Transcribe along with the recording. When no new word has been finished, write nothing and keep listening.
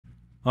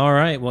All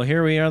right. Well,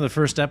 here we are, the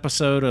first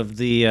episode of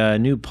the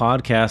new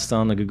podcast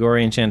on the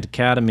Gregorian Chant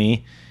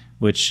Academy,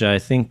 which I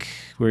think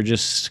we're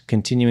just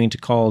continuing to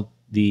call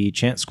the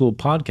Chant School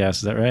Podcast.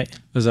 Is that right?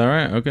 Is that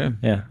right? Okay.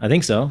 Yeah, I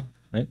think so.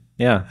 Right?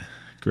 Yeah.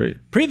 Great.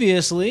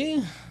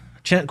 Previously,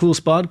 Chant School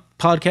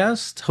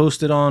Podcast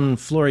hosted on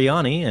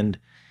Floriani, and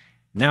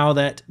now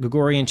that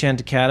Gregorian Chant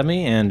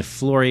Academy and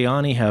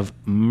Floriani have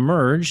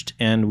merged,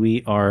 and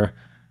we are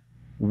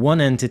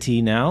one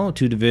entity now,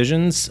 two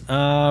divisions,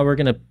 we're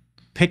going to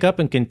pick up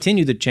and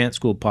continue the Chant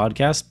School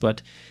Podcast,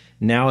 but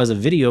now as a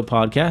video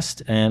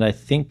podcast, and I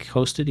think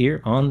hosted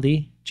here on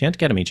the Chant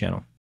Academy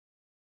channel.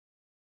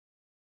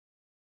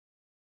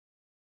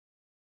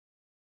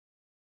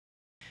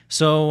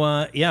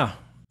 So,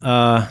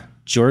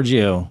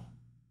 Giorgio.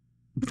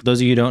 For those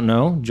of you who don't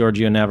know,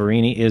 Giorgio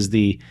Navarini is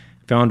the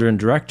founder and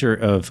director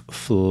of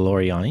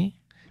Floriani.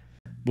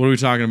 What are we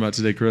talking about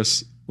today,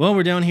 Chris? Well,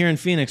 we're down here in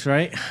Phoenix,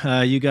 right?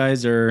 You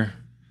guys are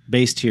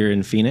based here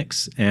in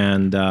Phoenix,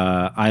 and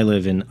I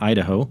live in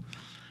Idaho.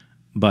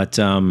 But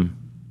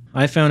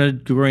I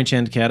founded Gregorian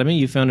Chant Academy.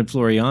 You founded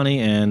Floriani,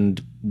 and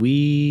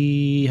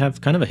we have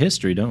kind of a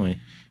history, don't we?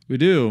 We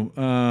do.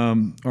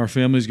 Our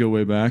families go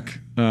way back.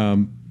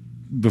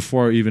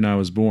 Before even I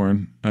was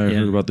born, I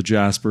heard about the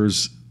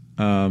Jaspers.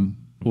 We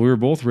were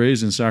both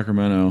raised in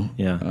Sacramento.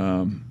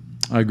 Yeah.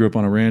 I grew up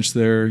on a ranch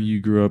there.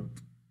 You grew up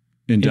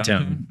in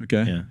town.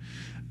 Okay.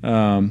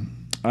 Yeah.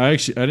 I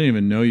didn't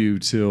even know you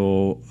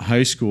till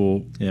high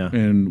school. Yeah.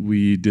 And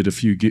we did a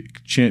few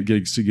chant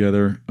gigs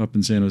together up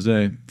in San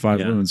Jose. Five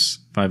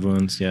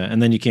Wounds. Yeah.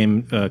 And then you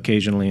came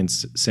occasionally and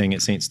sang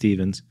at St.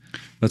 Stephen's.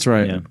 That's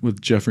right.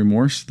 With Jeffrey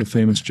Morse, the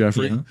famous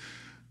Jeffrey.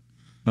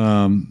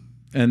 Yeah.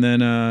 And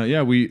then,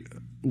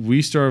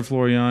 we started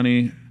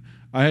Floriani.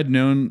 I had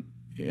known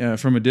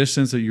from a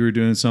distance that you were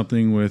doing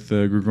something with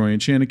the Gregorian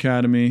Chant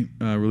Academy,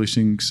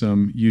 releasing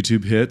some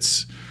YouTube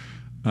hits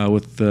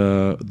with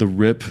the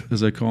RIP,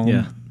 as I call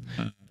them.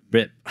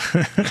 RIP.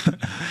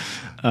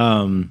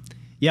 I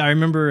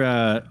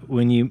remember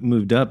when you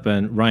moved up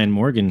and Ryan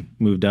Morgan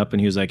moved up and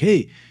he was like,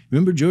 "Hey,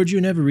 remember Giorgio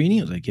Navarini?"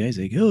 I was like, "Yeah." He's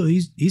like, "Oh,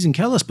 he's in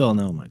Kalispell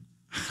now." I'm like,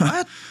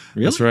 "What?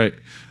 Really?" That's right.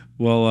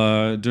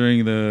 Well,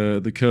 during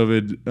the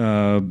COVID,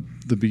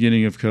 the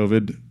beginning of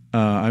COVID,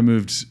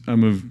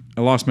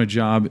 I lost my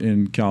job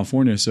in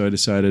California, so I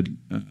decided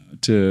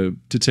to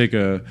take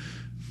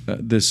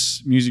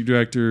this music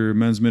director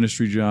men's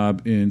ministry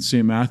job in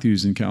St.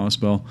 Matthews in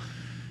Kalispell,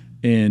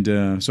 and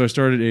so I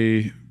started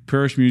a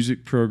parish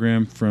music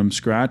program from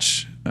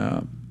scratch.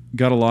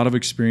 Got a lot of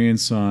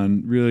experience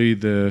on really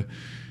the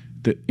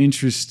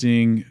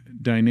interesting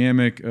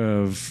dynamic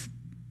of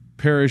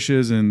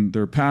parishes and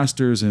their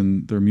pastors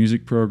and their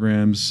music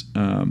programs.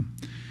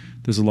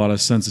 There's a lot of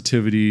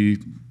sensitivity,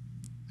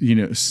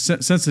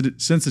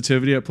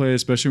 sensitivity at play,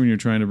 especially when you're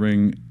trying to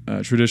bring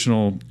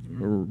traditional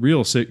or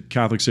real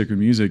Catholic sacred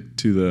music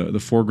to the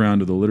foreground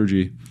of the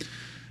liturgy.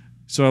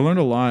 So I learned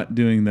a lot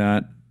doing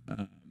that.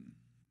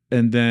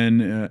 And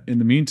then in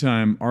the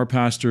meantime, our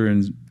pastor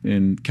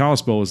in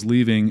Kalispell was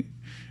leaving,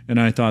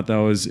 and I thought that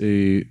was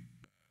a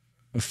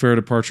fair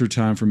departure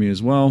time for me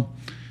as well.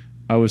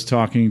 I was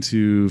talking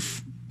to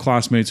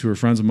classmates who were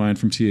friends of mine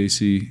from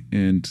TAC,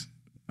 and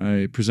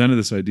I presented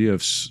this idea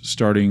of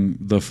starting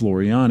the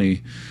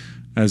Floriani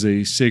as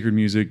a sacred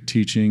music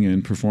teaching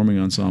and performing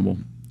ensemble.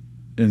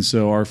 And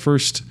so our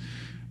first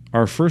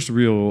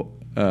real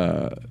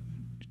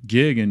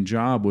gig and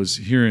job was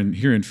here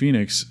in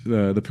Phoenix.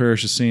 The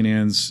parish of St.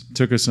 Anne's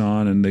took us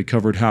on, and they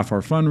covered half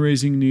our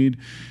fundraising need.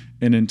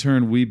 And in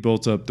turn, we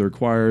built up their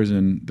choirs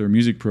and their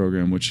music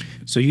program.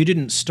 So you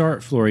didn't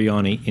start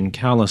Floriani in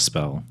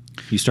Kalispell.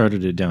 You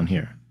started it down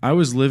here. I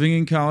was living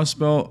in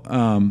Kalispell.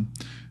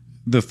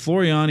 The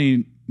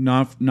Floriani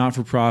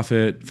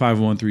not-for-profit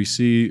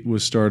 501(c)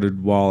 was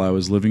started while I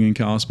was living in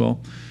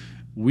Kalispell.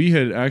 We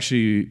had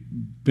actually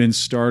been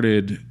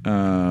started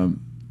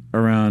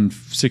around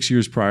 6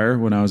 years prior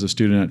when I was a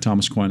student at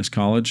Thomas Aquinas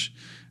College.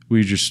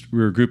 We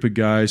were a group of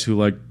guys who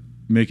liked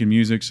making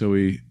music, so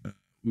we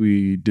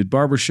did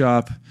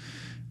barbershop,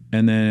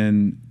 and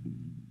then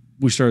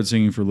we started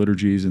singing for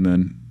liturgies, and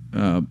then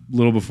a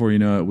little before you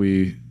know it,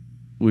 we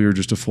were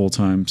just a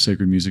full-time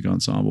sacred music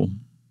ensemble.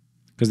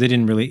 Because they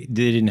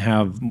didn't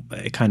have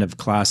a kind of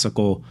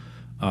classical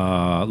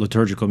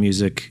liturgical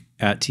music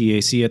at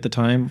TAC at the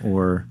time,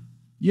 or?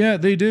 Yeah,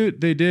 they did.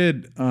 They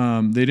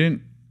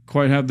didn't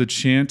quite have the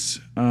chant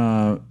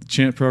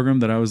program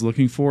that I was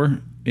looking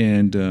for,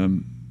 and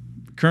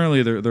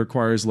currently their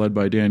choir is led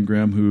by Dan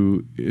Grimm,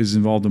 who is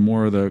involved in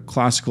more of the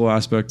classical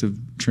aspect of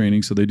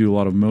training. So they do a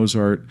lot of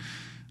Mozart.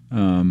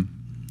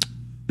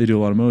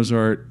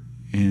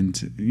 And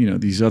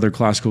these other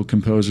classical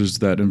composers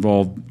that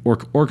involve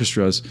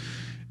orchestras.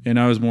 And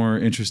I was more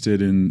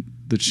interested in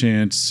the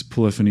chants,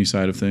 polyphony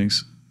side of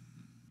things.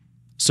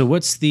 So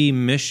what's the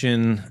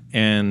mission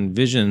and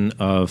vision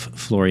of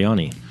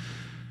Floriani?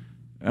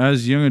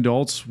 As young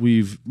adults,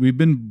 we've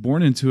been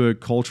born into a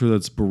culture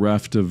that's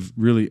bereft of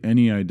really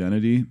any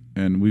identity,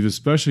 and we've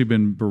especially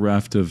been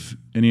bereft of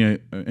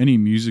any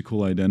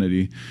musical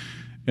identity.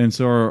 And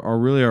so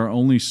our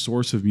only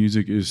source of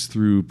music is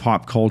through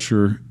pop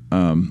culture,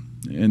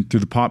 and through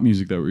the pop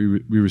music that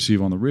we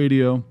receive on the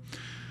radio.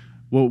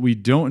 What we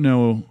don't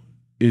know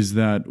is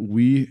that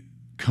we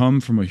come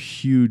from a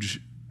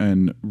huge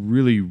and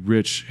really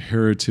rich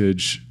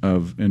heritage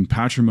and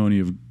patrimony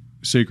of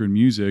sacred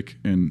music,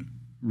 and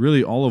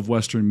really all of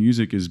Western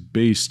music is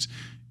based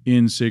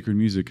in sacred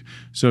music.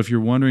 So if you're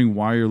wondering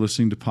why you're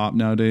listening to pop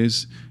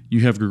nowadays,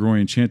 you have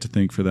Gregorian chant to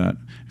thank for that.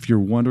 If you're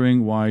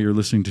wondering why you're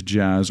listening to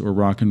jazz or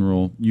rock and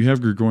roll, you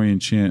have Gregorian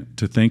chant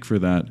to thank for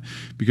that,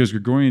 because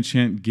Gregorian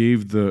chant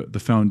gave the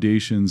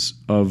foundations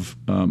of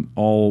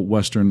all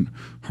Western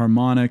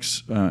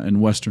harmonics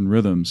and Western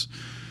rhythms.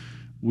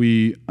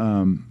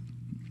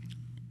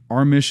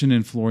 Our mission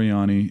in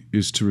Floriani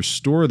is to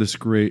restore this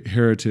great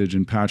heritage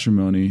and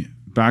patrimony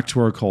back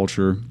to our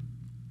culture,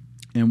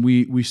 and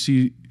we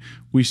see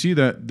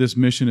that this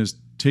mission is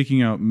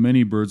taking out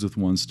many birds with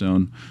one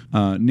stone.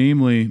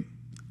 Namely,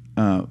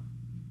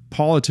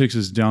 politics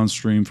is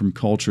downstream from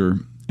culture,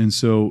 and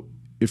so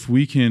if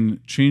we can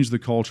change the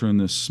culture in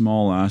this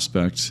small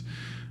aspect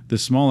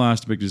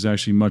is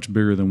actually much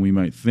bigger than we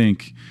might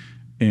think,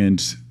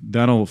 and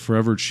that'll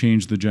forever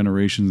change the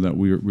generations that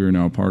we're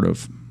now a part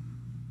of,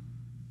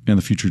 and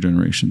the future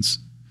generations.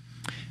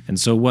 And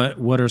so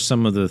what are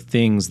some of the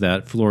things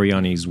that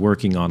Floriani is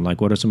working on? Like,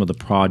 what are some of the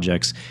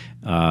projects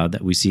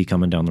that we see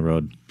coming down the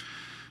road?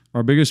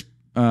 Our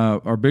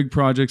big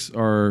projects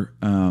are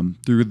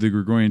through the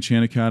Gregorian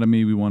Chant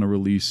Academy. We want to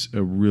release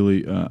a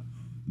really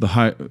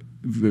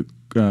the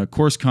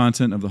course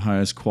content of the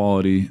highest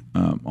quality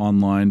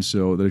online,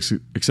 so that it's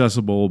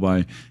accessible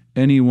by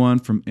anyone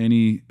from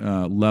any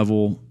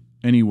level,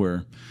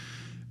 anywhere.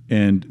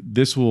 And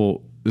this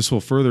will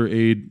further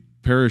aid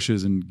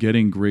parishes in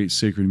getting great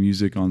sacred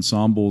music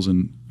ensembles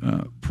and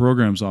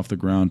programs off the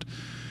ground.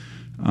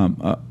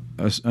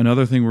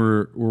 Another thing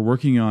we're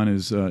working on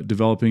is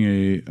developing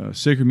a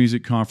sacred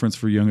music conference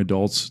for young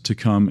adults to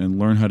come and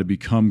learn how to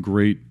become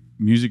great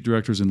music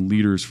directors and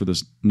leaders for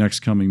this next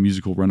coming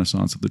musical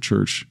renaissance of the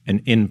church.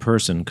 An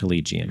in-person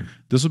collegian.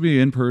 This will be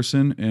in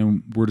person,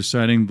 and we're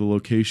deciding the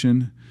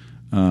location.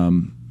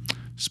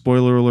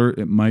 Spoiler alert,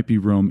 it might be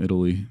Rome,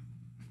 Italy.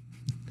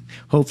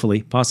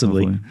 Hopefully,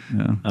 possibly.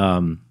 Hopefully,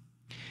 yeah.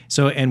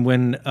 So, and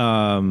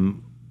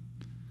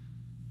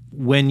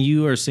when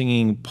you are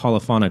singing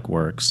polyphonic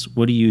works,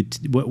 what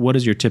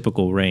is your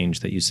typical range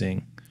that you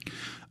sing?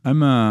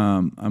 I'm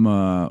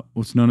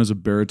what's known as a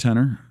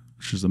baritone,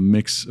 which is a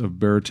mix of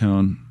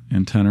baritone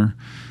and tenor.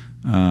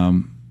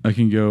 I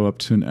can go up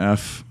to an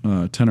F,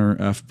 tenor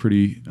F,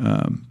 pretty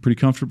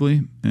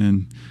comfortably,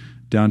 and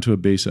down to a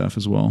bass F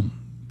as well,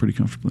 pretty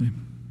comfortably.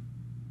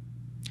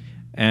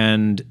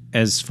 And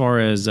as far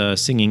as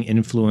singing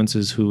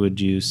influences, who would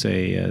you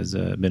say has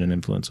been an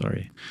influence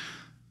already?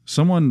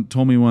 Someone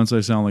told me once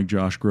I sound like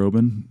Josh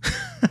Groban,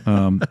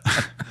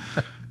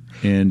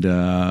 and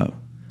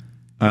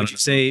would you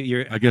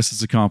say I guess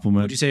it's a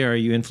compliment. Would you say, are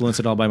you influenced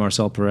at all by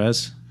Marcel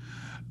Perez?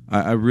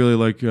 I really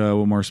like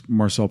what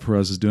Marcel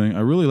Perez is doing.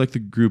 I really like the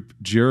group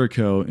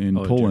Jericho in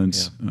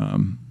Poland. Yeah.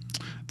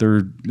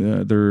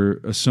 They're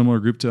a similar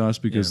group to us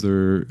because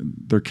they're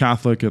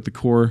Catholic at the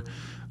core.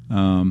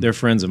 They're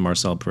friends of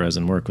Marcel Perez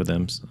and work with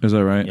him. So. Is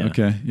that right? Yeah.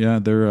 Okay. Yeah,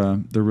 they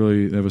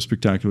have a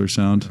spectacular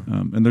sound,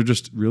 and they're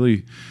just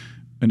really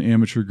an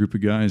amateur group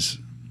of guys.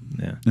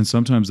 Yeah. And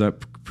sometimes that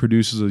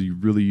produces a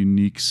really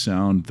unique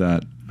sound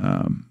that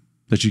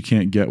you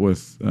can't get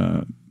with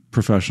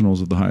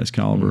professionals of the highest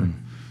caliber.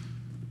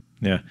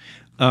 Yeah.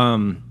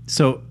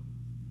 So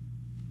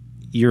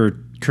you're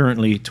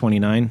currently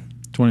 29?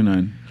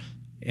 29.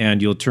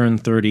 And you'll turn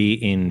 30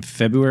 in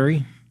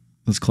February?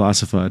 That's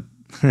classified.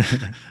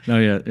 No,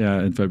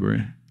 yeah, in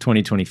February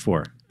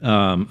 2024.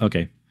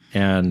 Okay,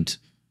 and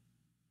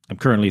I'm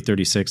currently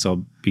 36.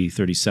 I'll be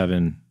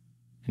 37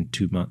 in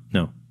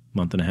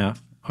month and a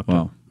half.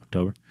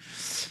 October,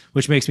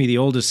 which makes me the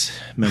oldest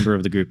member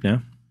of the group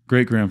now.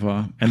 Great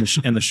grandpa and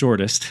the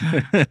shortest.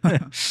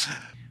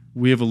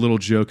 We have a little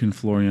joke in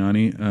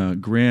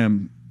Floriani.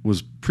 Graham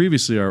was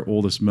previously our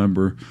oldest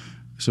member,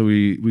 so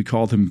we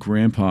called him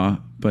Grandpa.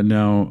 But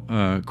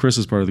now Chris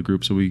is part of the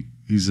group, so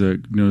he's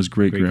known as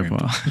Great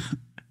Grandpa.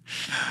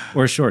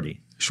 Or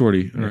Shorty.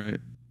 Shorty, all right.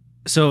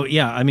 So,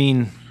 yeah, I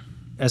mean,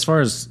 as far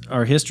as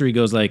our history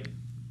goes, like,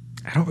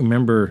 I don't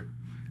remember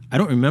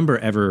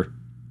ever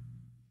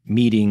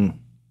meeting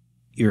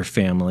your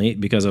family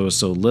because I was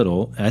so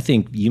little. I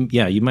think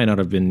you might not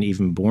have been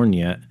even born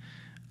yet.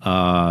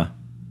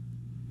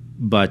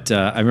 But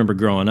I remember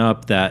growing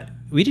up that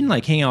we didn't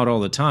like hang out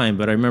all the time,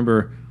 but I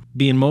remember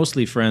being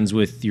mostly friends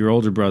with your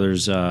older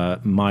brothers,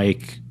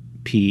 Mike,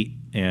 Pete,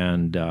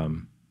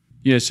 and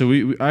yeah.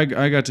 So I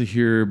got to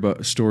hear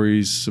about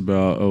stories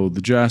about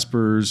the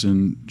Jaspers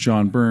and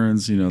John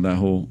Burns, that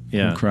whole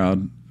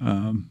crowd.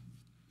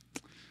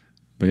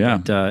 But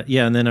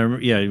yeah, and then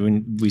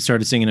when we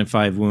started singing in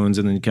Five Wounds,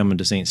 and then coming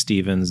to St.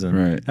 Stephen's,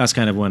 and that's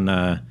kind of when.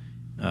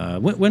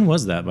 When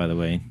was that, by the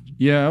way?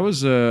 Yeah, I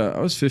was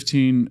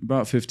 15,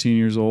 about 15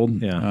 years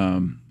old. Yeah.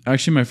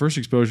 Actually, my first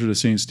exposure to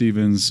St.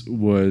 Stephen's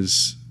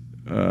was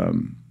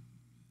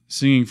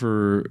singing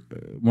for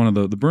one of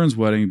the Burns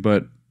wedding,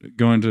 but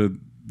going to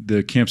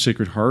the Camp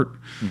Sacred Heart.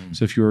 Mm-hmm.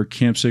 So if you're a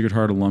Camp Sacred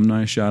Heart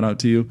alumni, shout out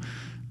to you.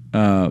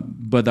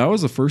 But that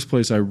was the first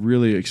place I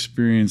really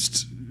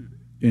experienced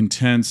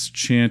intense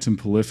chant and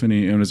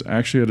polyphony, and it was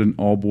actually at an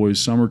all-boys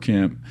summer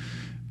camp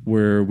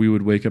where we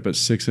would wake up at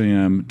 6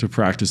 a.m. to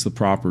practice the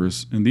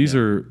propers. And these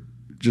are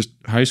just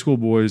high school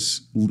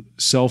boys,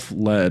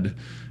 self-led.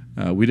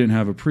 We didn't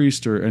have a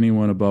priest or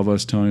anyone above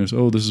us telling us,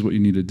 oh, this is what you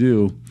need to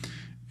do.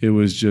 It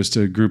was just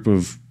a group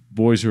of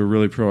boys who were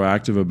really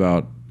proactive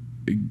about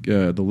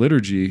the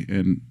liturgy,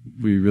 and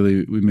we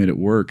made it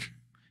work.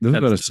 This was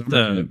about a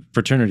summer camp.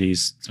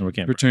 Fraternities summer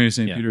camp. Fraternity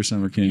St. Peter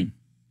summer camp.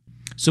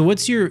 So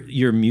what's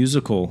your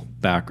musical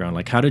background?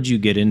 Like, how did you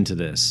get into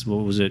this?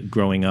 What was it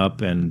growing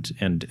up and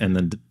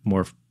then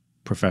more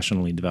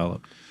professionally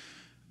developed?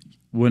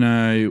 When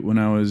I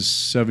was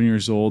 7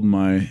 years old,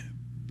 my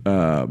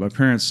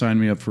parents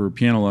signed me up for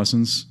piano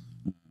lessons,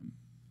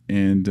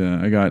 and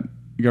I got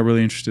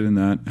really interested in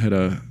that. I had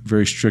a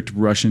very strict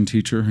Russian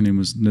teacher. Her name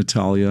was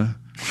Natalia.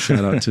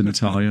 Shout out to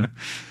Natalia.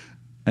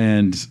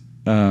 And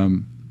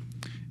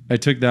I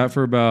took that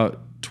for about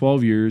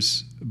 12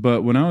 years.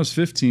 But when I was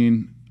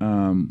 15,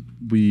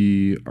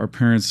 our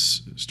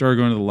parents started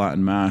going to the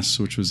Latin Mass,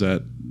 which was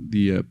at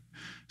the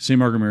St.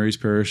 Margaret Mary's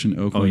Parish in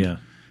Oakland. Oh yeah.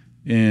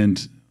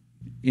 And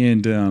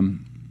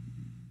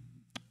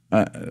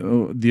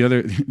the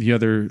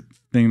other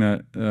thing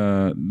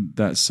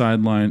that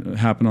sideline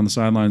happened on the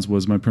sidelines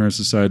was my parents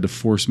decided to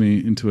force me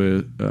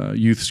into a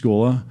youth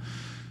schola.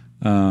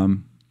 I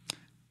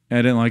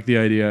didn't like the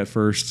idea at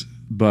first,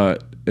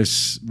 but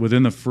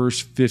within the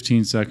first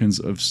 15 seconds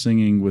of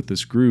singing with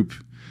this group,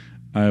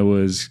 I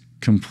was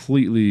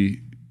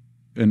completely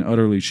and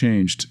utterly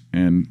changed,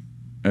 and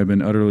I've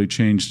been utterly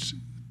changed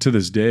to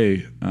this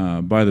day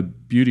by the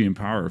beauty and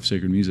power of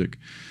sacred music.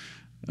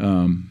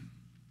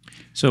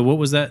 So what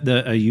was that?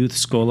 A youth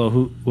schola?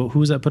 Who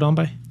was that put on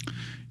by?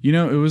 It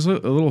was a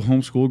little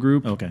homeschool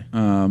group. Okay.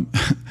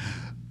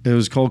 It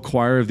was called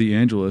Choir of the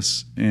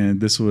Angelus,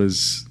 and this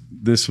was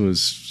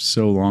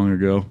so long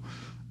ago.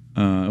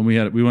 And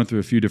we went through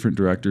a few different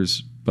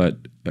directors, but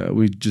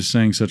we just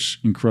sang such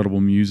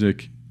incredible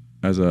music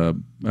as a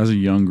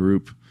young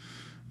group,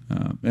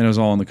 and it was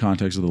all in the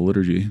context of the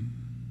liturgy.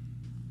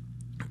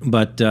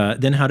 But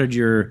then, how did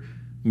your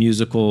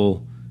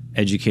musical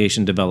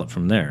education develop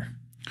from there?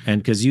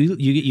 And because you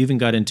even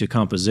got into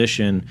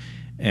composition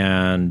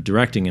and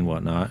directing and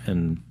whatnot,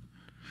 and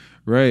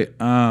right,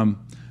 a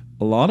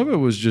lot of it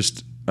was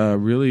just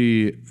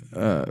really.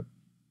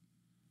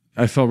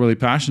 I felt really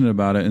passionate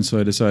about it, and so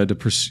I decided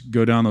to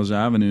go down those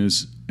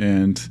avenues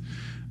and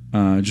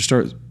just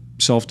start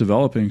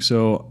self-developing.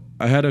 So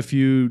I had a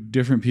few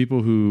different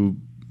people who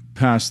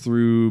passed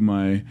through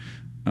my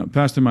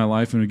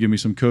life and would give me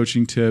some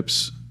coaching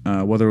tips,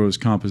 whether it was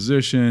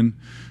composition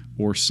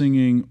or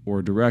singing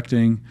or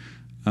directing.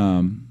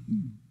 There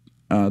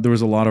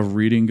was a lot of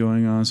reading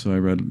going on, so I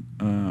read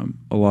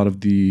a lot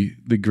of the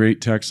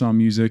great texts on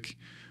music.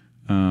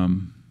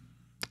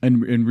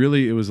 And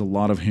really, it was a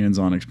lot of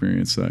hands-on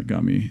experience that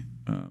got me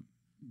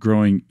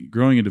growing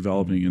and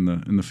developing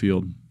in the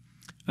field.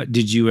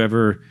 Did you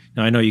ever?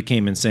 Now I know you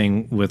came and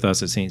sang with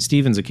us at St.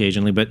 Stephen's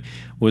occasionally, but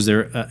was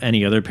there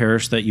any other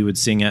parish that you would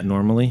sing at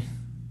normally?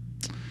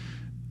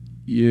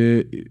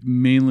 Yeah,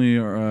 mainly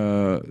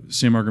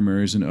St. Margaret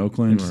Mary's in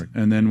Oakland,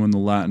 and then when the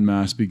Latin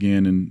Mass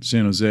began in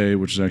San Jose,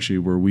 which is actually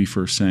where we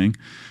first sang,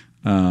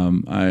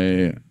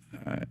 I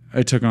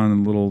took on a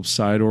little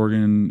side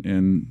organ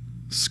and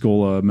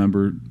Schola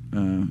member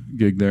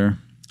gig there.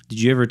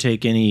 Did you ever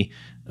take any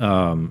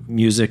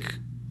music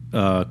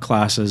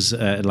classes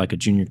at like a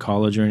junior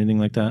college or anything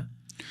like that?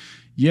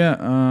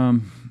 Yeah,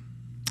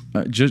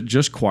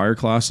 just choir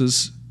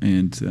classes,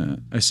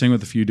 and I sang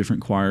with a few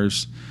different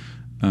choirs.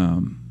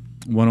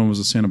 One of them was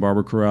the Santa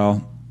Barbara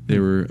Chorale. They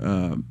were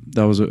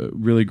that was a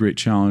really great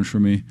challenge for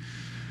me.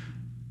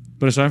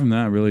 But aside from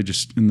that, really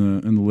just in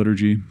the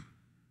liturgy.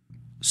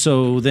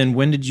 So then,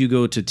 when did you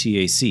go to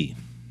TAC?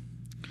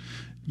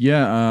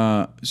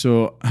 Yeah.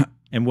 So.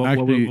 And what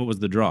was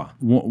the draw?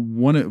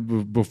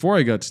 Before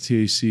I got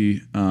to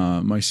TAC,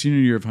 my senior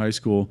year of high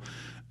school,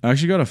 I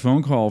actually got a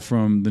phone call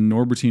from the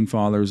Norbertine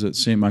Fathers at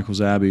St.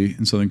 Michael's Abbey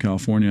in Southern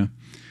California.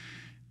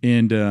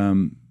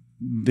 And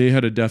they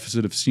had a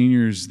deficit of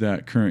seniors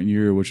that current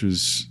year, which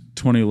was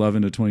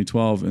 2011 to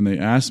 2012. And they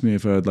asked me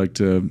if I'd like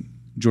to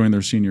join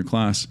their senior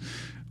class,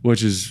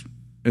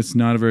 it's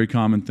not a very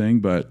common thing.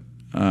 But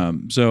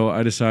so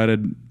I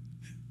decided,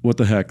 what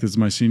the heck, this is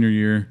my senior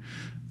year.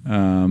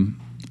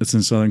 It's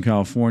in Southern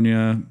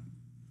California,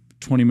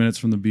 20 minutes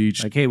from the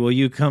beach. Okay, will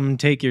you come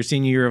take your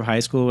senior year of high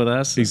school with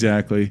us?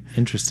 Exactly.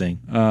 Interesting.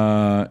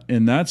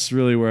 And that's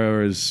really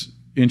where I was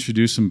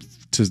introduced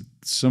to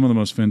some of the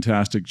most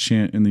fantastic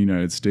chant in the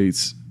United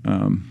States.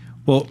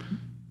 Well,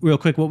 real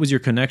quick, what was your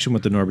connection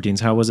with the Norbertines?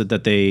 How was it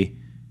that they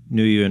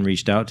knew you and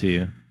reached out to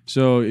you?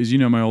 So, as you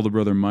know, my older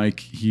brother Mike,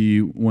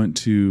 he went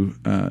to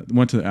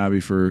the Abbey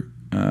for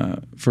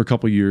a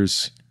couple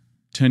years,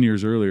 10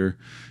 years earlier.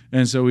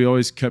 And so we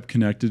always kept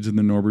connected to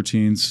the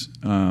Norbertines.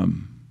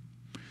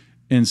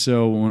 And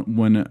so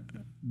when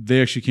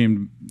they actually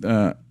came,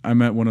 I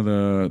met one of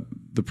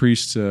the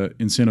priests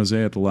in San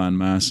Jose at the Latin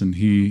Mass, and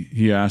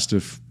he asked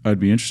if I'd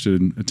be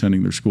interested in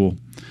attending their school.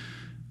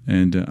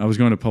 And I was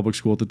going to public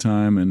school at the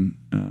time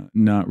and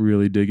not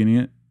really digging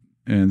it.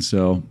 And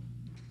so,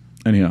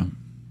 anyhow.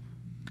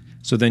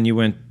 So then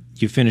you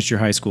finished your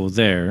high school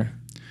there,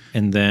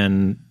 and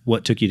then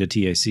what took you to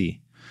TAC?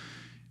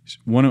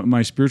 One of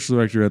my spiritual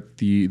director at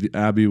the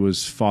Abbey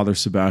was Father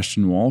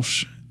Sebastian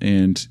Walsh,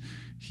 and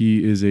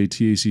he is a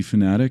TAC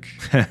fanatic.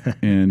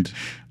 And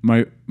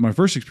my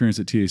first experience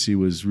at TAC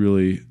was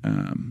really,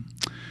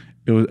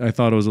 I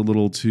thought it was a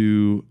little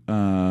too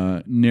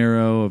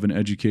narrow of an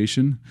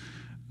education.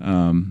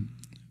 And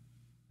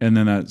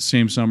then that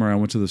same summer, I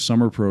went to the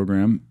summer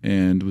program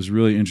and was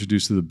really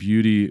introduced to the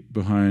beauty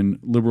behind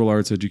liberal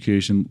arts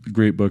education,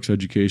 great books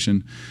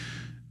education.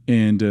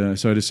 And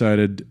so I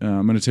decided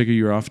I'm going to take a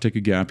year off, take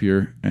a gap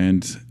year,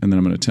 and then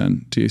I'm going to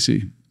attend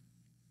TAC.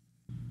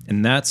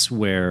 And that's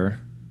where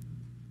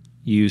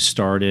you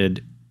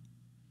started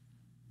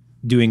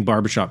doing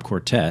barbershop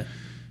quartet,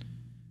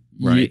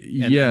 right?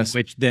 Yes.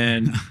 Which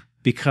then,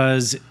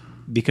 because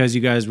you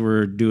guys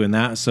were doing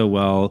that so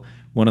well,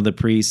 one of the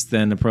priests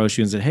then approached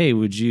you and said, "Hey,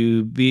 would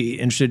you be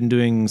interested in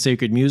doing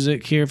sacred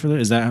music here for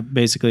Is that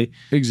basically?"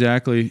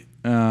 Exactly.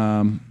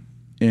 So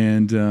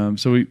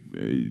we,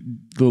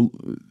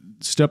 the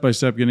step by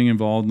step getting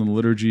involved in the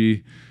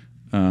liturgy,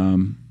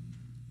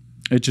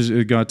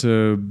 it got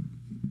to,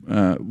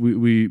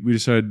 we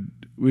decided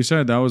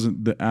that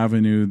wasn't the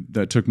avenue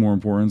that took more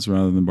importance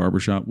rather than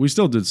barbershop. We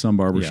still did some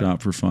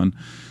barbershop for fun.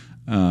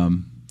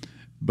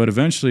 But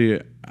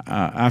eventually,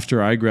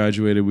 after I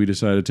graduated, we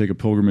decided to take a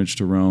pilgrimage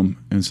to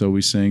Rome. And so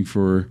we sang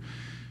for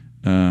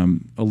a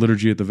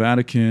liturgy at the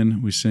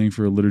Vatican. We sang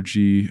for a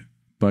liturgy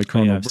by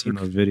Cardinal I've seen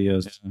those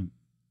videos. Yeah.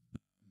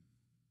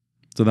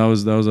 So that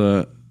was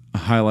a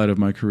highlight of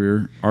my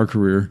career, our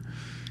career.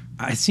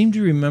 I seem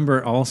to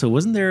remember also,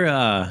 wasn't there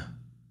a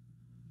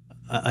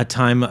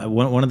time,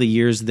 one of the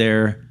years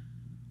there,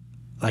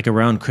 like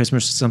around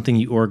Christmas or something,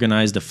 you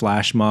organized a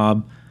flash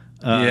mob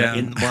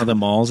in one of the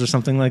malls or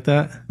something like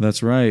that?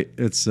 That's right.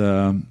 It's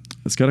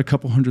got a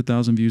couple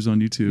 100,000 views on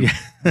YouTube.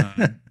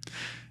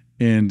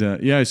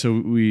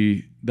 So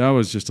that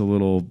was just a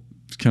little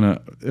kind of,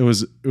 it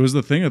was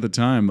the thing at the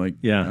time. Like,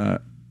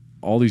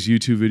 all these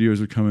YouTube videos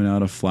were coming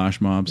out of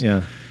flash mobs.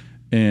 Yeah.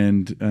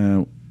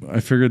 And I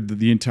figured that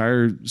the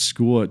entire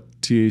school at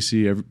TAC,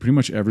 pretty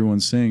much everyone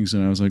sings.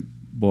 And I was like,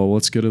 well,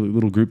 let's get a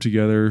little group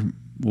together.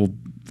 We'll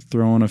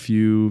throw on a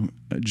few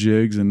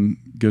jigs and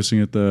go sing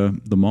at the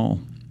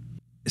mall.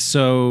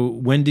 So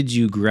when did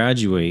you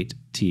graduate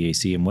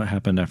TAC, and what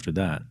happened after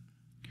that?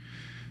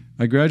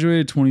 I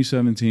graduated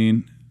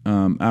 2017.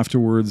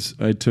 Afterwards,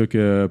 I took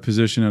a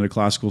position at a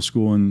classical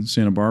school in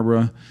Santa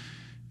Barbara,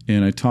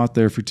 and I taught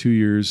there for 2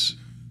 years.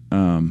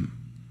 And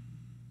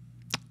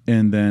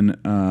then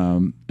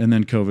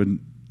COVID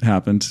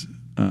happened.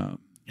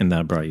 And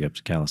that brought you up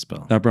to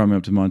Kalispell. That brought me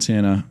up to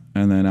Montana.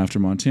 And then after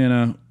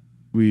Montana,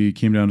 we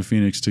came down to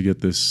Phoenix to get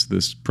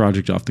this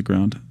project off the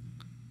ground.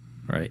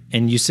 Right.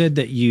 And you said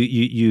that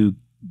you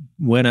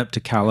went up to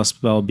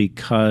Kalispell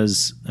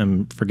because,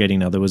 I'm forgetting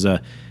now, there was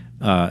a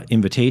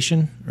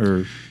invitation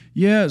or...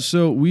 Yeah,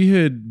 so we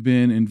had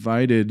been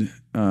invited,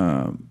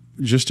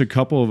 just a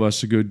couple of us,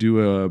 to go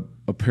do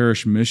a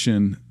parish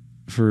mission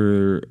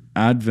for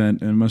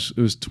Advent, and it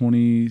was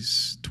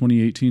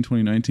 2018,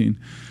 2019.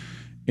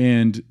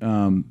 And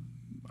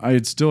I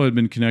had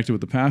been connected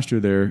with the pastor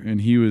there, and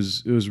it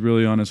was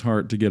really on his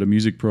heart to get a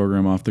music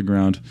program off the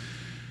ground.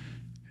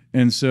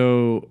 And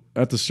so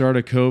at the start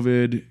of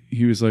COVID,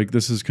 he was like,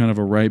 this is kind of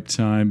a ripe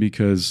time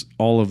because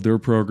all of their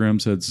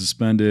programs had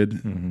suspended.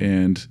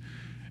 Mm-hmm.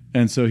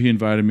 And so he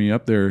invited me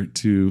up there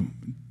to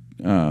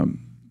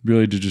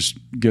really to just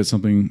get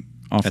something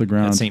off the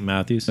ground. At St.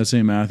 Matthew's? At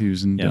St.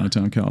 Matthew's in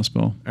downtown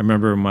Kalispell. I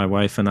remember my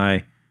wife and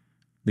I,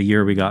 the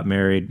year we got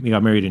married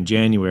in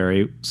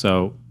January,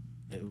 so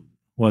it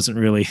wasn't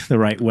really the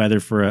right weather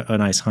for a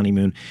nice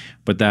honeymoon.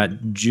 But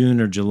that June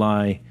or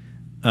July,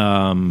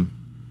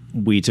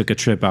 we took a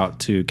trip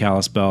out to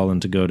Kalispell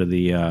and to go to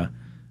the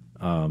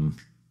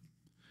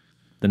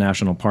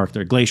national park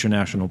there, Glacier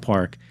National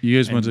Park. You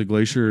guys went to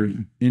Glacier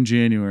in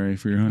January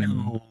for your honeymoon?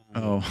 No.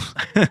 Oh.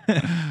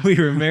 We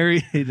were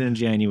married in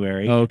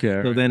January.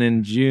 Okay. So then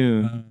in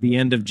June, the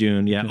end of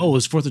June, it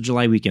was 4th of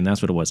July weekend.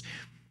 That's what it was.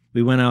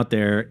 We went out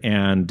there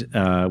and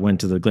went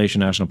to the Glacier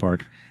National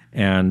Park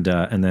and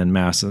then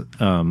Mass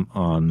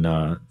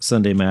on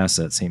Sunday Mass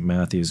at St.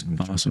 Matthew's.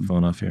 Awesome.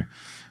 Phone off here.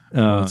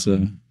 I was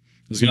going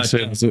to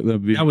say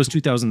that was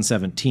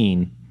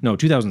 2017. No,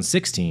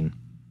 2016.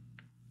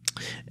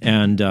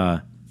 And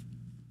so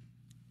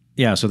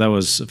that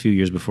was a few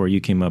years before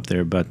you came up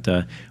there. But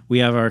we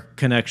have our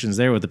connections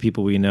there with the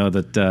people we know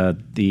that the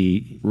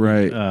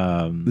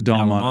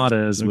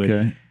Dalamatas,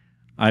 which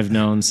I've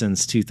known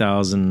since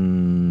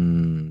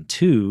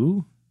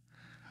 2002.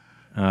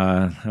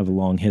 Have a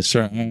long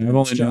history. I've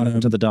only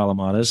known to the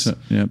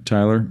Dalamatas.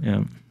 Tyler.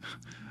 Yeah.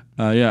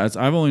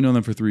 I've only known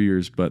them for 3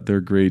 years, but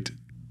they're great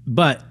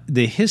But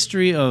the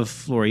history of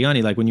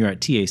Floriani, like when you were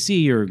at TAC,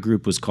 your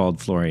group was called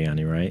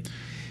Floriani, right?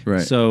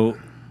 Right. So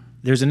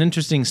there's an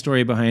interesting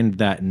story behind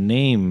that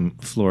name,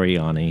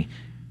 Floriani.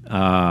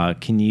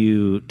 Can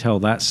you tell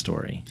that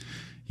story?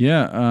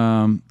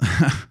 Yeah.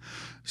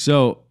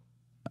 So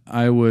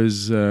I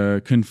was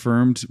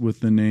confirmed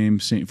with the name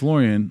St.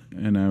 Florian,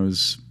 and I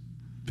was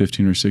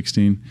 15 or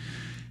 16.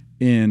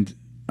 And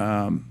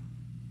the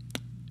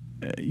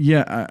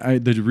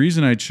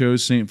reason I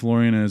chose St.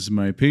 Florian as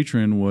my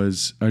patron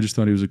was I just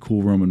thought he was a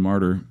cool Roman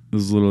martyr.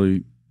 This is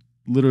literally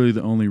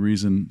the only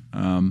reason.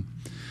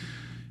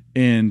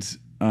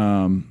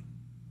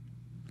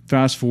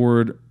 Fast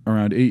forward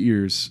around 8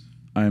 years,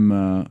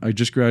 I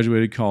just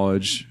graduated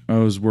college. I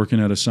was working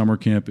at a summer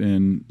camp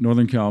in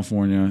Northern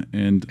California,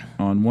 and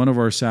on one of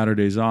our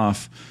Saturdays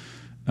off,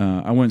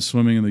 I went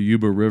swimming in the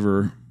Yuba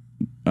River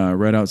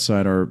right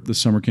outside the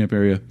summer camp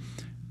area,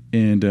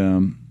 and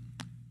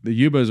the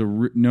Yuba is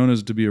known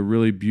as to be a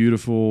really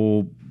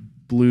beautiful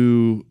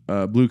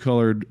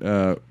blue-colored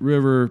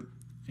river,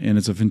 and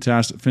it's a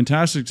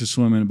fantastic to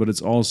swim in, but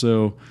it's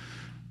also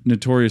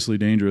notoriously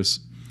dangerous.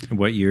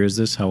 What year is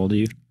this? How old are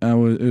you?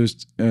 It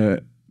was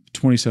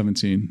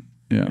 2017.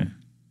 Yeah. Okay.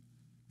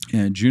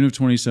 And June of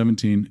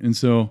 2017. And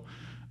so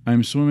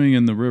I'm swimming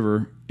in the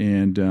river,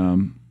 and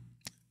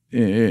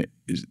the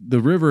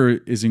river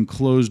is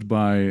enclosed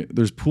by,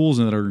 there's pools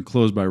in that are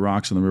enclosed by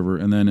rocks in the river.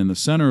 And then in the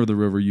center of the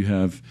river, you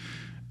have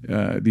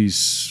these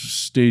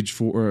stage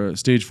 4,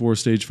 stage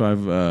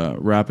 5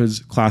 rapids,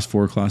 class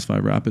 4, class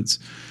 5 rapids.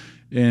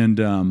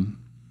 And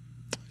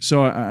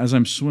so as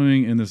I'm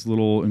swimming in this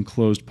little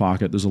enclosed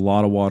pocket, there's a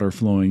lot of water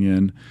flowing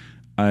in.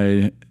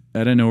 I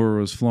didn't know where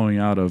it was flowing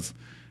out of.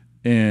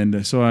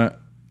 And so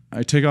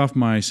I take off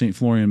my St.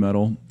 Florian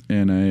medal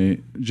and I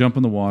jump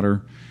in the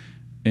water,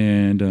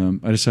 and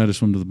I decided to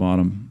swim to the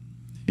bottom.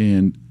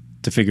 And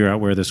to figure out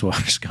where this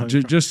water's coming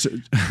from. Just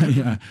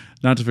yeah,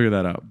 not to figure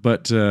that out.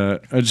 But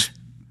I just,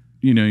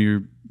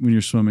 when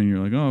you're swimming, you're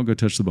like, oh, I'll go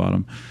touch the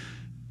bottom.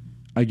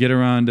 I get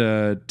around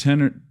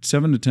 7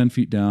 to 10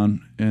 feet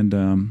down, and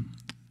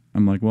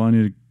I'm like, well, I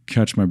need to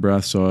catch my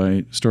breath. So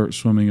I start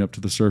swimming up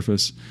to the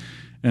surface.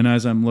 And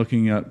as I'm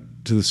looking up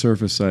to the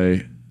surface,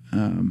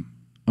 I'm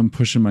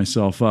pushing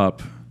myself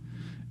up,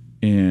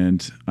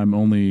 and I'm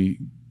only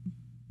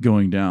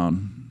going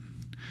down.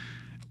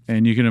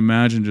 And you can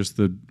imagine just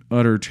the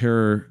utter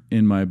terror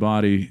in my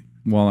body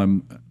while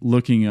I'm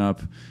looking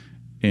up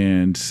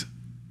and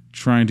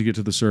trying to get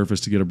to the surface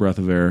to get a breath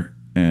of air.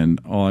 And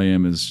all I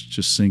am is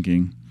just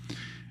sinking.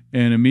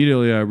 And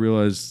immediately I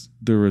realized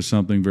there was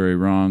something very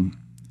wrong.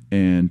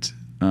 And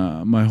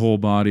my whole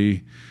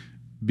body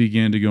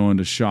began to go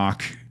into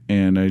shock.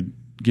 And I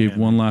gave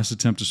one last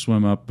attempt to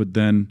swim up, but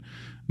then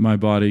my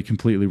body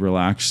completely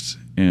relaxed.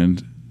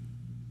 And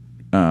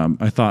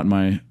I thought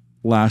my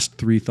last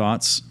 3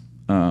 thoughts.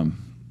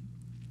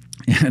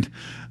 And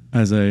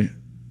as I've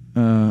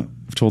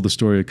told the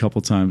story a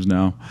couple times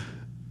now,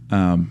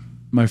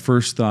 my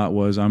first thought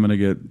was, I'm going to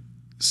get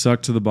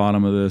sucked to the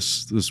bottom of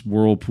this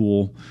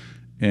whirlpool,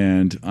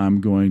 and I'm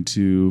going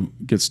to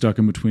get stuck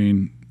in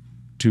between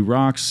 2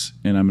 rocks,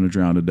 and I'm going to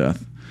drown to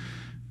death.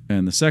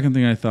 And the second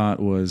thing I thought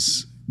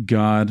was,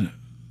 God,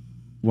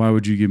 why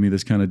would you give me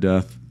this kind of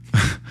death?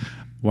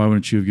 Why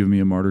wouldn't you have given me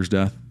a martyr's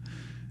death?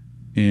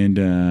 And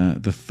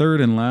the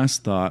third and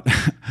last thought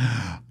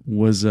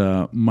was,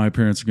 my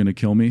parents are going to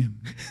kill me.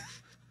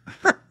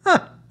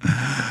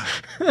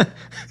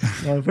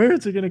 My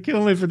parents are going to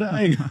kill me for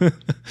dying.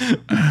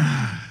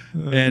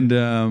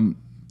 And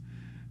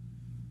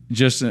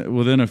just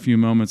within a few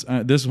moments,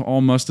 this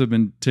all must have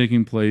been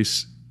taking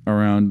place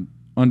around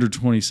under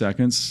 20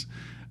 seconds,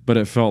 but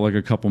it felt like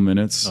a couple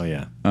minutes. Oh,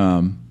 yeah.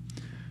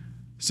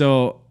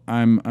 So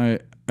I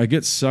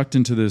get sucked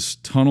into this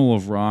tunnel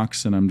of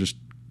rocks, and I'm just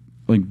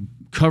like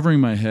covering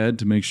my head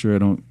to make sure I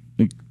don't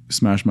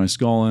smash my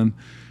skull in.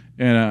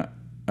 And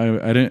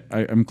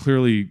I'm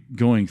clearly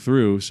going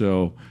through,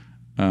 so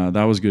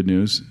that was good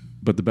news.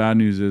 But the bad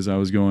news is I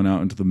was going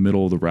out into the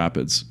middle of the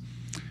rapids,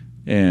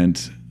 and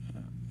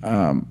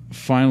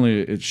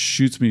finally it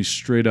shoots me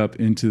straight up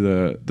into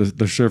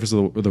the surface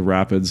of the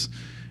rapids,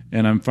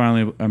 and I'm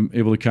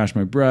able to catch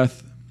my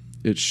breath.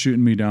 It's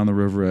shooting me down the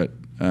river at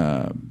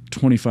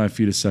 25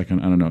 feet a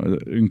second. I don't know,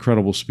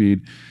 incredible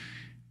speed.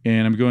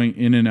 And I'm going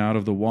in and out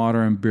of the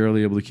water. I'm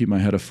barely able to keep my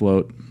head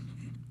afloat.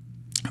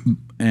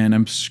 And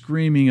I'm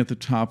screaming at the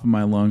top of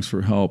my lungs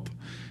for help.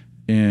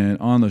 And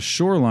on the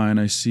shoreline,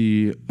 I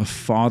see a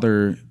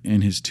father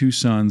and his 2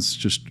 sons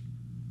just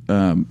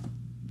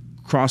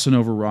crossing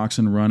over rocks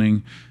and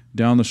running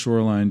down the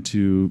shoreline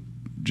to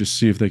just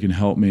see if they can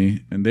help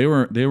me. And they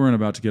weren't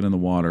about to get in the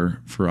water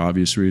for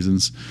obvious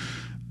reasons.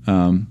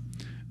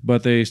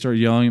 But they started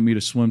yelling at me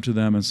to swim to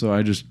them. And so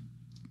I just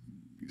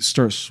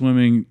start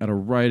swimming at a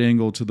right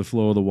angle to the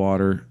flow of the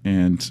water.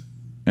 And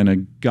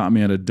it got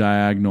me at a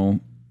diagonal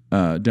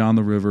down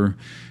the river.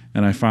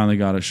 And I finally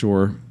got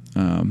ashore.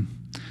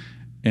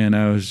 And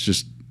I was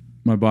just,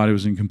 my body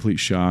was in complete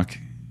shock.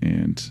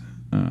 And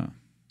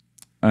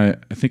I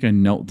think I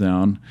knelt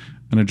down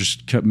And I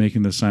just kept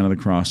making the sign of the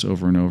cross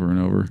over and over and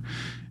over.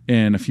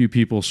 And a few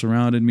people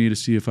surrounded me to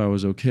see if I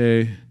was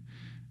okay.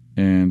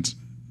 And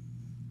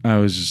I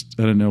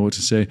didn't know what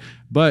to say.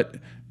 But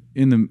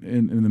in the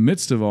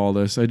midst of all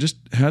this, I just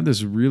had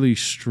this really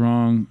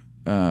strong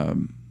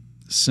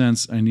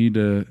sense I need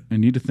to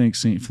thank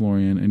Saint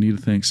Florian. I need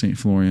to thank Saint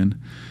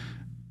Florian.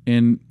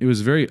 And it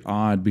was very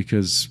odd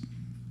because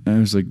I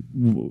was like,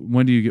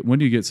 when do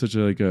you get such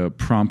a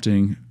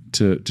prompting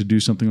to do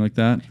something like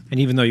that? And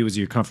even though he was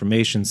your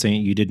confirmation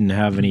saint, you didn't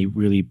have any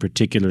really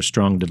particular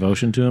strong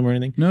devotion to him or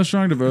anything? No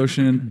strong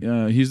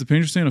devotion. He's the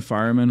patron saint of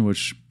firemen,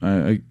 which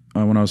I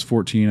when I was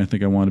 14, I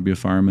think I wanted to be a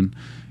fireman.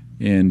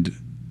 And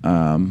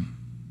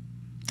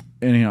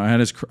anyhow, I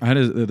had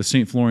the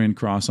Saint Florian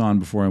cross on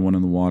before I went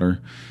in the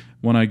water.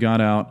 When I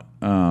got out,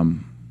 I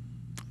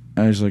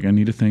was like, I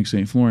need to thank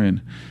Saint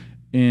Florian.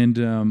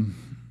 And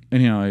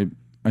anyhow,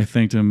 I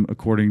thanked him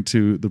according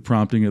to the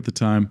prompting at the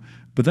time.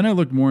 But then I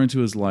looked more into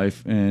his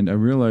life, and I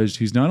realized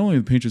he's not only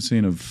the patron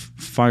saint of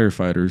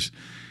firefighters,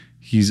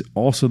 he's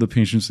also the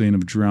patron saint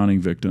of drowning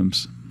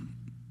victims.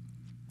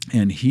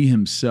 And he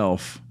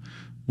himself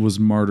was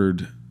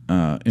martyred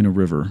in a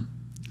river.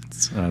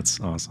 That's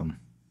awesome.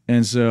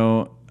 And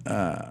so...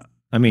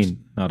 I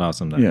mean, not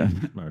awesome.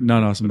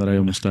 Not awesome that I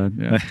almost died.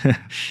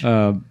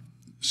 Yeah.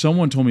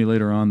 Someone told me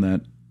later on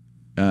that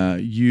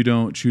you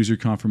don't choose your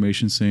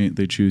confirmation saint;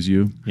 they choose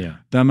you. Yeah,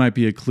 that might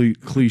be a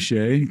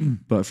cliche,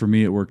 but for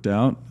me, it worked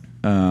out.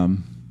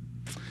 And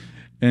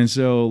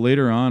so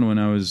later on, when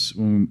I was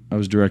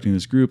directing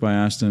this group, I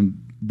asked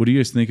them, "What do you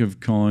guys think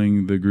of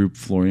calling the group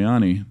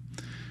Floriani?"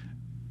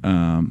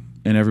 And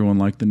everyone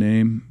liked the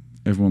name.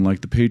 Everyone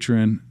liked the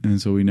patron,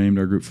 and so we named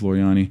our group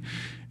Floriani.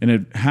 And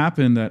it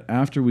happened that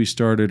after we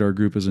started our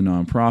group as a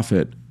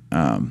nonprofit,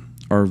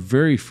 our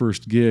very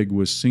first gig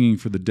was singing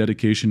for the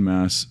dedication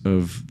mass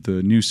of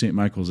the new St.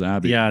 Michael's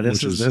Abbey. Yeah,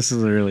 this is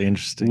really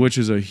interesting. Which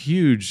is a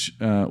huge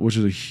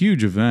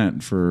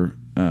event for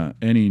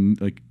any,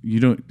 like, you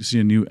don't see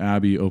a new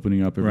abbey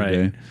opening up every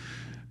day.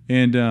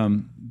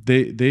 And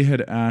they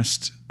had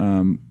asked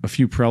a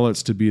few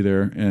prelates to be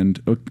there,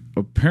 and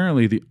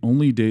apparently the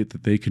only date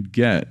that they could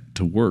get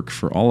to work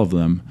for all of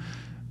them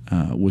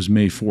was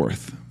May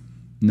 4th.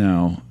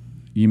 Now,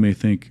 you may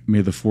think,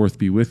 may the 4th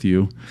be with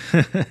you.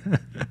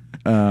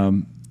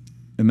 And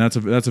that's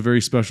a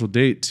very special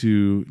date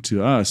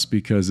to us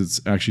because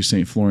it's actually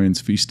St. Florian's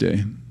feast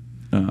day.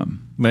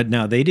 But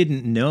now they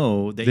didn't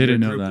know that your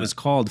group was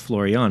called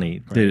Floriani.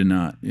 Right? They did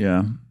not,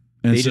 yeah.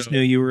 And they just knew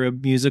you were a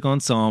music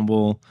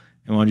ensemble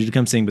and wanted you to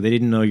come sing, but they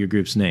didn't know your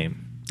group's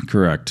name.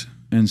 Correct.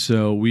 And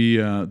so we,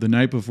 the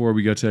night before,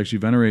 we got to actually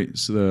venerate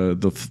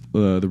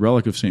the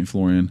relic of St.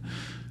 Florian,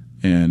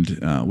 and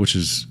which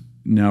is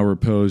now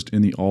reposed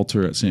in the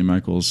altar at St.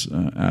 Michael's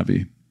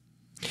Abbey.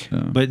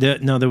 But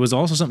no, there was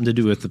also something to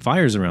do with the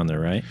fires around there,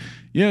 right?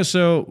 Yeah.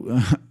 So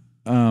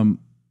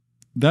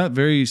that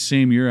very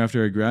same year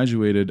after I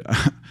graduated,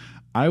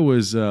 I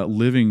was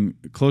living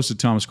close to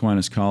Thomas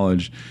Aquinas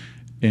College,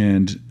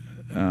 and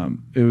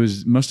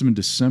it must have been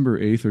December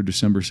 8th or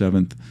December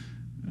 7th.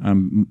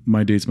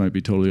 My dates might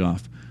be totally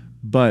off,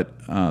 but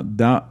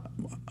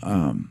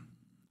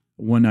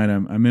one night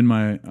I'm in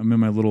my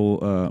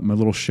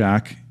little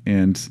shack,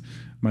 and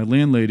my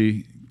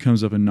landlady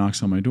comes up and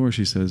knocks on my door.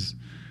 She says,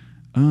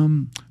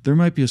 "There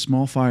might be a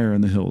small fire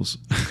in the hills."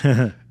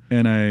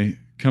 And I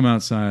come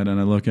outside and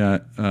I look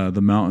at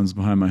the mountains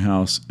behind my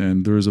house,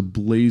 and there is a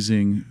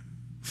blazing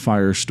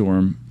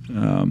firestorm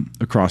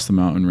across the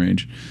mountain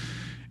range.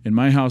 And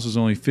my house was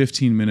only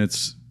 15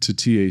 minutes to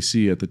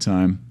TAC at the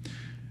time.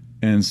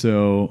 And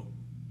so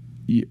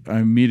I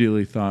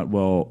immediately thought,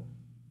 well,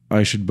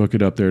 I should book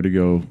it up there to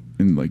go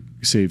and like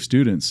save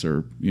students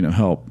or,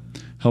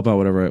 help out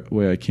whatever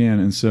way I can.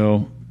 And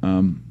so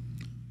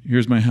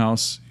here's my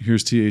house,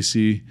 here's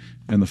TAC,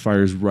 and the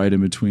fire's right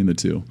in between the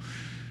two.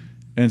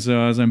 And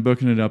so as I'm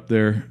booking it up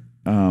there,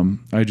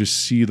 I just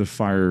see the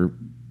fire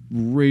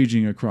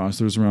raging across.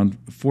 There was around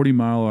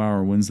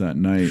 40-mile-an-hour winds that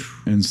night.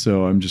 And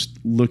so I'm just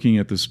looking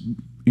at this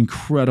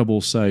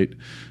incredible sight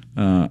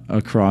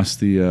across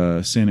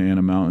the Santa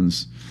Ana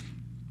Mountains.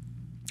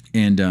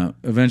 And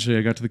eventually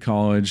I got to the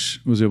college,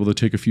 was able to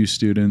take a few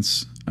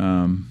students.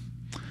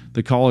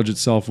 The college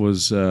itself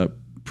was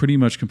pretty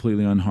much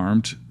completely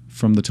unharmed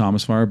from the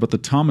Thomas Fire, but the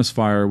Thomas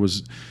Fire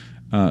was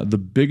the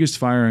biggest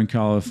fire in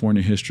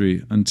California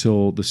history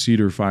until the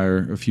Cedar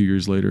Fire a few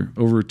years later.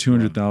 Over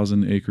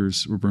 200,000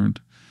 acres were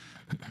burned.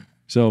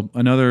 So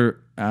another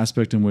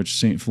aspect in which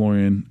St.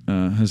 Florian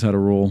has had a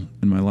role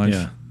in my life.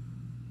 Yeah.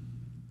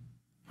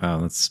 Wow,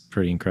 that's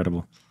pretty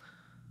incredible.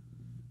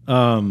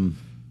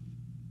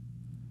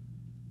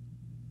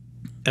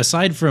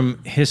 Aside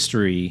from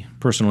history,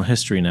 personal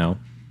history now,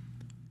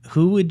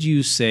 who would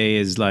you say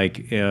is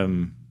like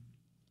some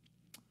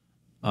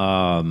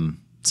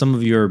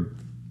of your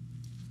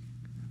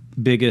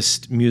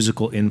biggest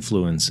musical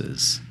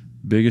influences?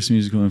 Biggest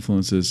musical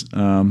influences.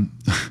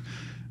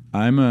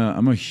 I'm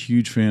a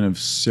huge fan of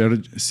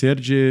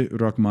Sergei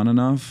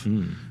Rachmaninoff.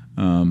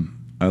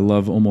 I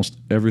love almost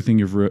everything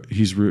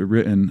he's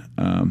written.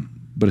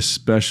 but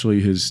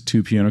especially his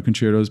two piano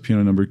concertos,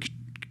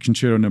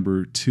 Concerto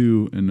number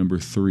 2 and number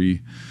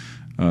 3.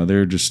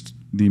 They're just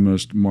the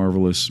most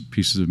marvelous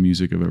pieces of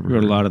music I've ever heard.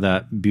 Wrote a lot of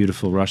that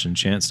beautiful Russian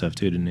chant stuff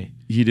too, didn't he?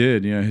 He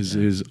did, yeah.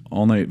 His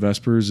All Night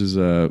Vespers is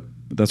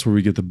that's where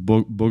we get the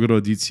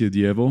Bogorodice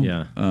Dievo.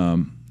 Yeah.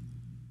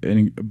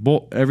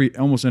 And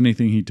almost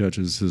anything he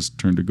touches has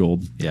turned to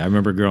gold. Yeah, I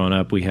remember growing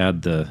up, we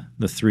had the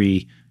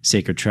 3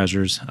 Sacred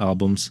Treasures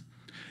albums.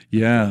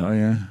 Yeah, oh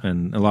yeah.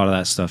 And a lot of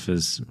that stuff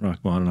is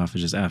Rachmaninoff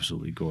is just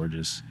absolutely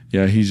gorgeous.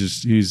 Yeah,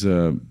 he's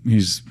a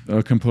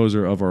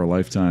composer of our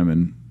lifetime,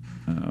 and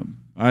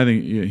I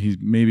think he's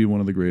maybe one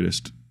of the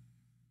greatest,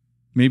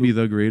 maybe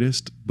the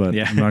greatest. But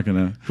I'm not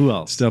gonna Who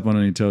else? Step on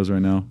any toes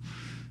right now.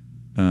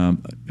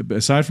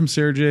 Aside from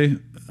Sergei,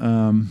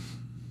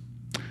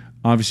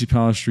 obviously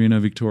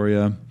Palestrina,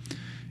 Victoria,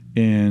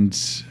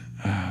 and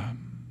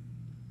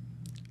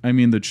I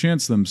mean the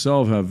chants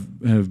themselves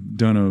have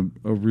done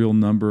a real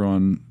number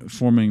on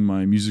forming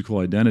my musical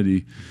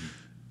identity.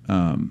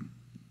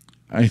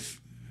 I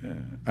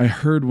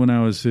heard when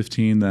I was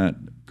 15 that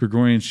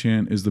Gregorian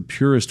chant is the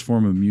purest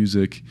form of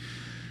music,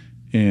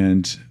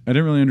 and I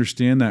didn't really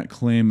understand that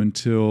claim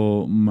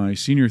until my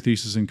senior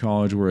thesis in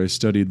college, where I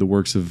studied the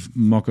works of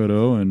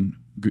Mokaro and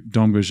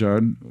Dom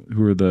Guéjard,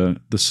 who are the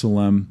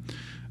Salem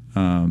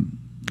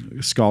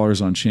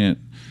scholars on chant.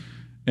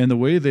 And the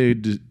way they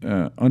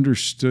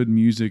understood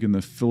music and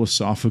the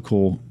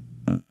philosophical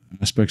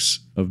aspects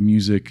of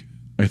music,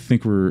 I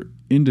think, were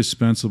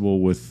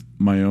indispensable with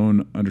my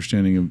own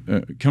understanding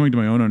of coming to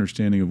my own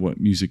understanding of what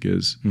music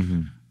is,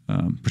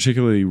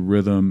 particularly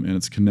rhythm and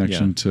its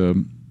connection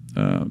to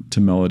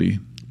melody.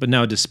 But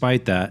now,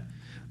 despite that,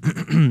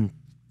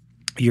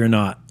 you're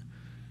not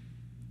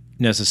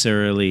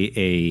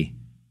necessarily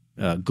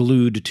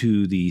glued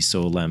to the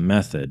Solem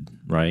method,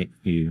 right?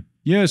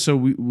 So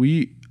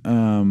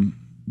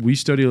we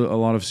study a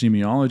lot of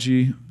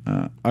semiology.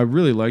 I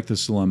really like the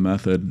Solem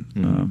method.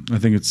 I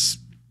think it's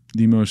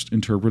the most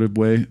interpretive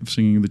way of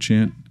singing the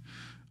chant.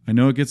 I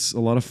know it gets a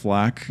lot of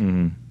flack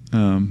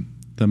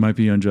that might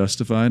be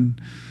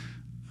unjustified.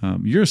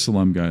 You're a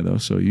Solem guy, though,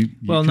 so you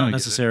well, not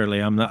necessarily.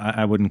 I'm not.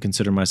 I wouldn't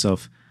consider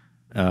myself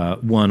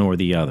one or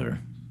the other.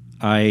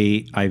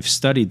 I've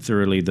studied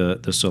thoroughly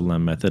the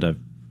Solem method. I've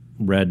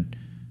read.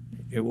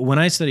 When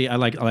I study, I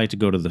like to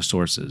go to the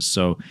sources.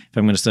 So if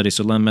I'm going to study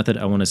Solem method,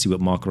 I want to see what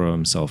Mokaro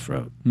himself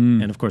wrote,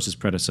 and of course his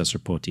predecessor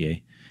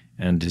Potier,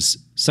 and his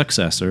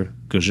successor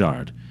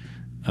Guéjard.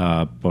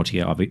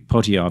 Potier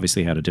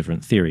obviously had a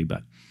different theory,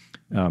 but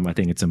I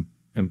think it's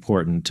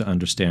important to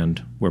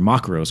understand where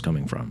Mokaro is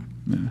coming from.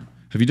 Yeah.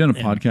 Have you done a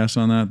podcast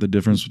on that? The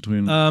difference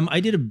between? I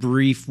did a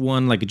brief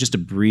one, just a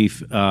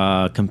brief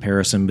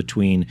comparison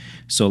between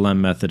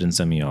Solem method and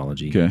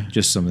semiology. Okay.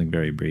 Just something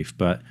very brief,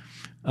 but.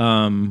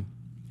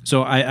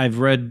 So I've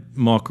read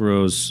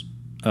Mokaro's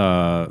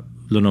Le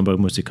Nombre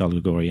Musical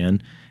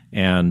Gregorien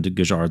and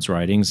Guéjard's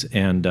writings,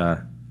 and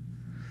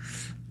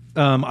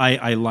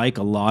I like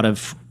a lot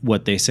of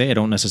what they say. I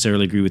don't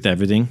necessarily agree with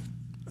everything.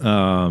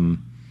 And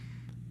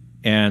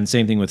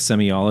same thing with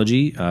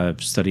semiology.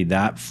 I've studied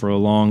that for a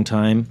long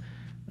time.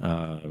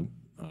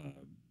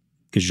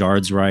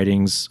 Guéjard's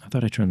writings. I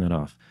thought I turned that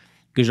off.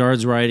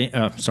 Guéjard's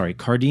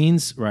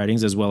Cardin's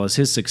writings, as well as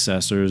his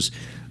successors,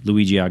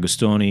 Luigi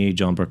Agostoni,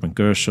 John Berkman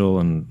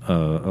Gershel, and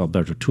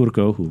Alberto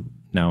Turco, who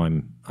now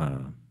I'm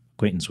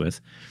acquaintance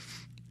with.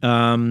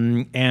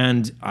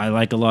 And I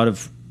like a lot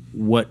of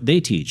what they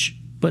teach,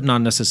 but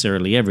not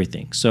necessarily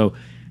everything. So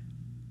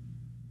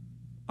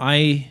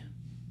I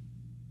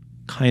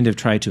kind of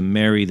try to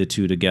marry the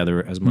two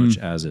together as much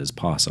as is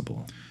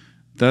possible.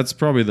 That's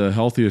probably the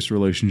healthiest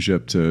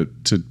relationship to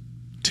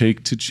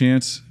take to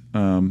chant.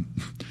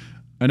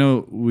 I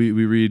know we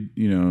read,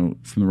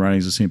 from the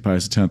writings of St.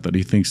 Pius X that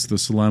he thinks the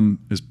Solem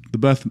is the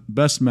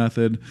best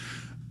method,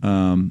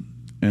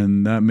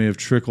 and that may have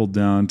trickled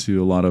down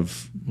to a lot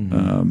of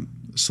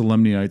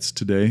Solemnites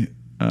today.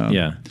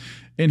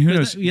 And who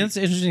knows? That's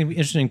an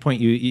interesting point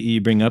you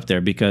bring up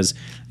there, because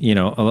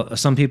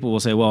some people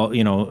will say, well,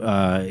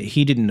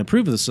 he didn't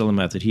approve of the Solem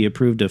method. He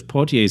approved of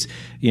Potier's,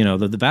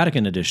 the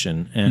Vatican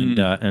edition, and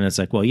it's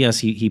like, well, yes,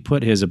 he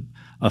put his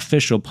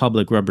official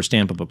public rubber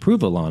stamp of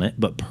approval on it,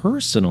 but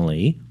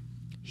personally,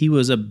 he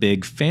was a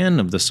big fan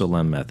of the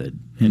Solem method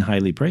and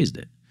highly praised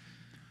it.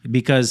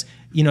 Because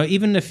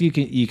even if you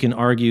can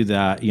argue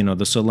that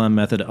the Solem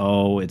method,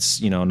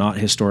 it's not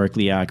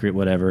historically accurate,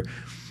 whatever.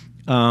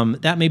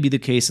 That may be the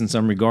case in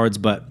some regards,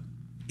 but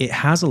it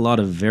has a lot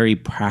of very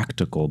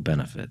practical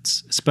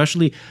benefits,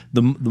 especially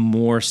the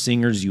more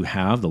singers you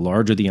have, the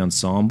larger the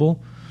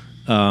ensemble,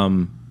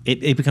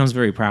 it becomes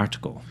very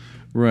practical.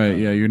 Right.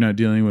 Yeah. You're not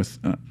dealing with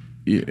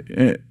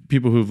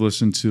people who've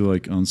listened to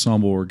like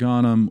Ensemble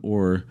Organum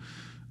or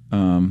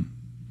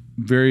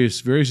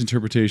various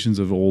interpretations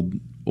of old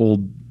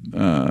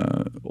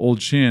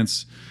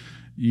chants.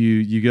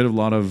 You get a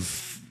lot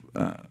of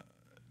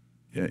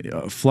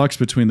flux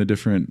between the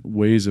different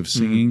ways of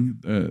singing,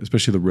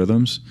 especially the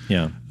rhythms.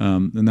 Yeah.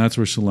 And that's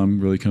where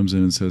Solem really comes in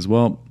and says,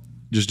 well,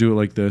 just do it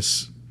like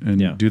this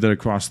and do that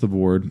across the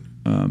board.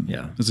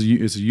 It's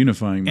a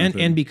unifying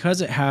method. And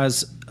because it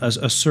has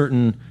a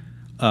certain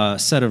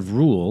set of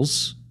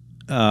rules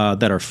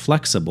that are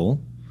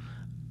flexible,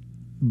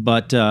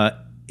 but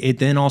it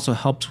then also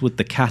helps with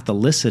the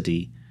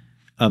Catholicity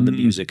of the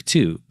music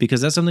too,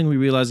 because that's something we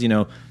realize.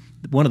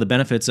 One of the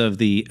benefits of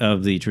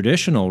the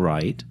traditional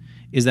rite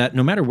is that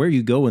no matter where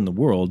you go in the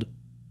world,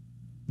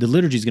 the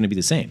liturgy is going to be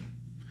the same.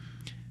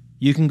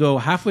 You can go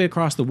halfway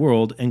across the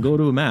world and go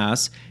to a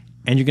mass,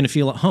 and you're going to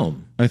feel at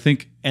home. I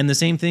think, and the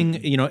same thing,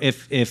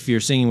 if you're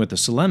singing with the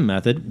Salem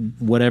method,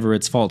 whatever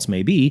its faults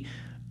may be,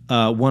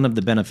 one of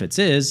the benefits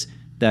is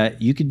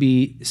that you could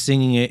be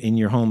singing it in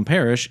your home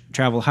parish,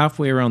 travel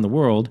halfway around the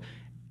world,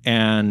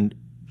 and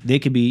they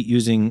could be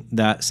using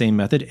that same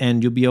method,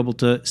 and you'll be able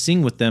to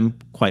sing with them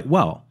quite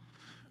well.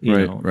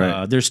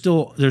 Right. There's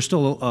still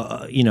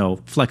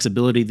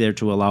flexibility there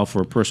to allow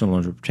for personal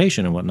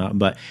interpretation and whatnot,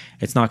 but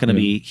it's not going to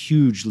be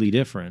hugely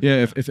different.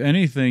 Yeah, if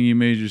anything, you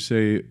may just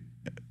say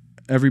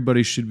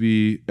everybody should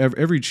be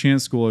every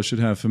chant school should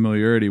have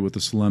familiarity with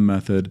the Salem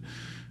method,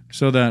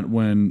 so that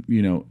when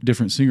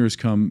different singers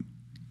come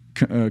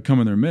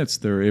in their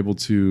midst, they're able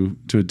to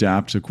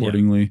adapt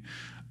accordingly.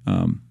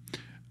 Yeah.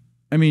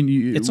 I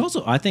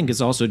think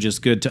it's also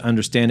just good to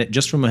understand it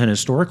just from an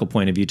historical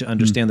point of view, to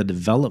understand the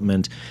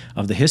development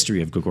of the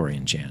history of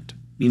Gregorian chant.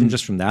 Even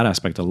just from that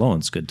aspect alone,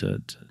 it's good to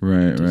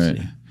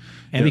see.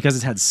 And because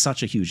it's had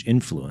such a huge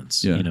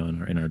influence,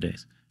 in our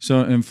days. So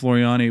in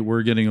Floriani,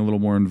 we're getting a little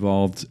more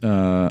involved,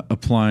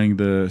 applying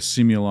the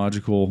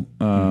semiological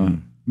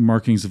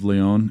markings of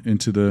Leon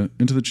into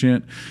the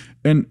chant.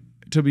 And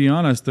to be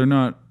honest, they're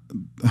not.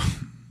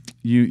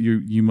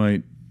 You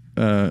might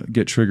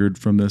get triggered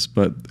from this,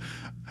 but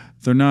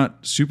they're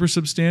not super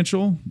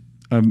substantial.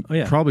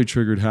 Probably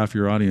triggered half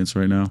your audience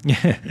right now.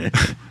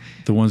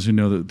 The ones who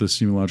know the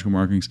semiological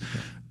markings.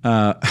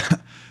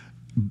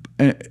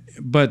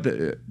 But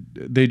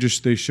they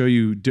show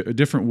you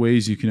different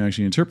ways you can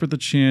actually interpret the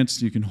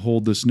chants. You can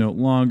hold this note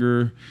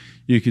longer.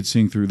 You could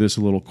sing through this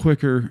a little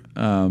quicker.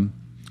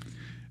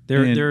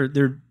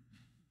 They're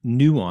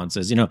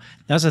nuances.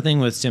 That's the thing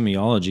with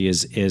semiology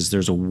is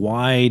there's a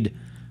wide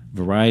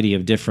variety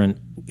of different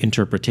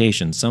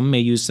interpretations. Some may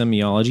use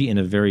semiology in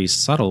a very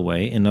subtle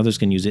way, and others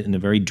can use it in a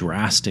very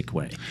drastic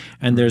way.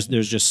 And there's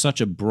just such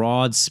a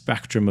broad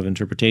spectrum of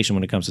interpretation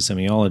when it comes to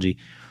semiology,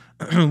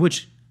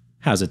 which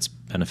has its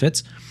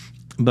benefits.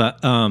 But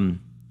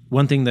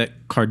one thing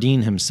that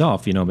Cardin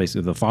himself,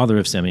 basically the father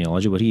of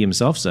semiology, what he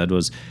himself said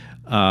was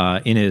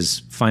in his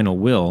final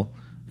will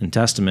and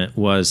testament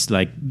was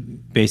like,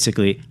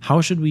 basically,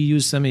 how should we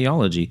use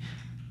semiology?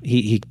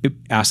 He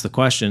asked the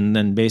question,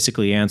 then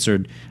basically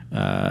answered,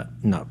 I'm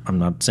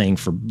not saying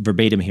for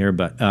verbatim here,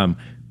 but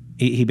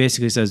he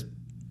basically says,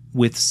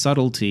 with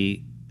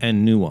subtlety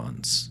and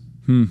nuance.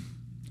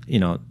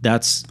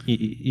 That's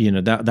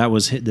that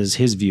was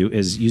his view,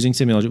 is using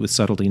semiology with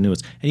subtlety and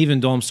nuance. And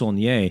even Dom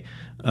Saulnier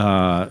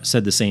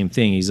said the same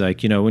thing. He's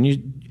like, when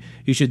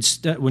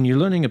you're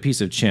learning a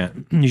piece of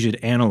chant, you should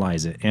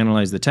analyze it,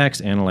 analyze the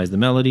text, analyze the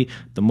melody,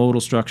 the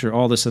modal structure,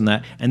 all this and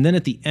that, and then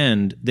at the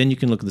end, then you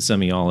can look at the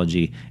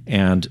semiology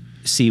and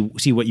see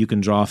what you can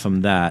draw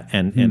from that,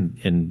 and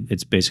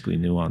it's basically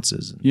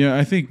nuances. Yeah,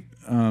 I think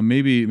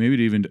maybe to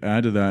even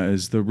add to that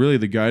is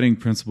the guiding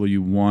principle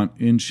you want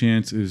in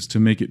chant is to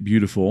make it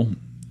beautiful,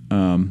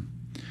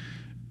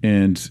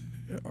 and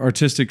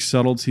artistic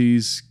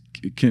subtleties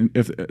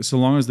so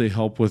long as they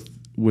help with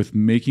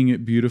making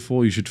it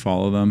beautiful, you should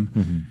follow them.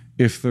 Mm-hmm.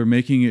 If they're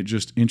making it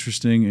just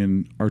interesting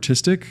and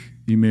artistic,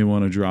 you may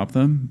want to drop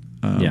them.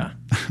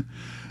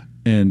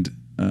 And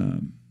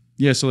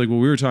so like what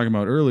we were talking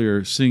about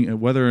earlier,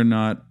 whether or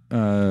not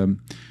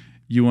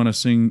you want to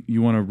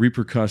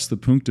repercuss the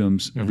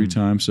punctums every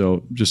time.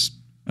 So just,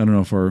 I don't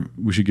know if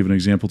we should give an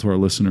example to our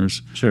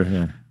listeners. Sure,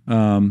 yeah.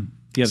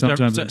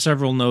 Sometimes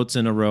several notes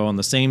in a row on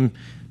the same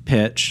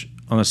pitch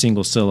on a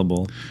single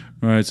syllable.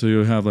 All right, so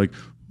you'll have like,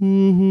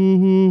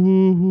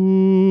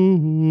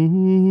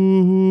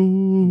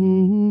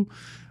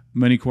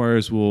 many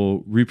choirs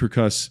will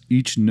repercuss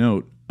each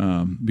note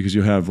because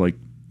you have like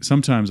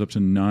sometimes up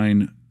to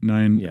nine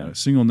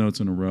single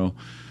notes in a row.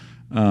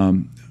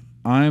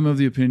 I'm of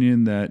the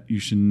opinion that you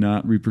should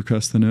not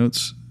repercuss the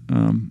notes.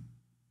 From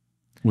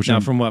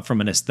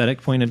an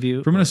aesthetic point of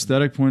view? From an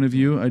aesthetic point of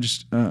view, I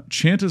just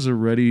chant is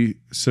already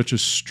such a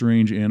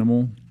strange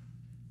animal,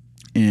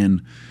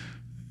 and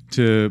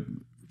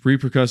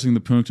repercussing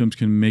the punctums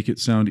can make it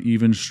sound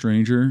even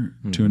stranger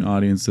to an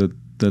audience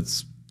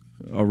that's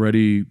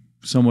already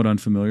somewhat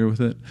unfamiliar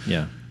with it.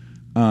 Yeah.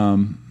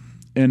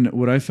 And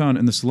what I found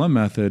in the Salem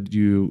method,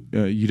 you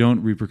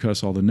don't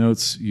repercuss all the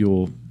notes.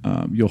 You'll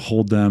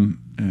hold them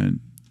and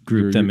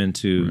group them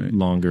into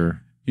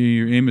longer.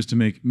 Your aim is to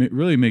make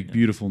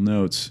beautiful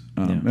notes.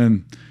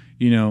 And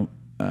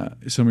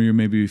some of you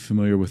may be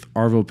familiar with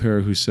Arvo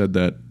Pärer, who said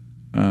that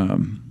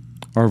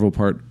Arvo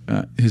part.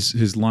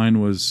 His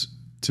line was,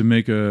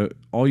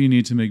 all you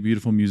need to make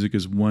beautiful music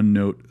is one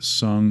note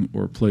sung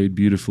or played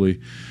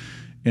beautifully.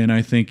 And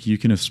I think you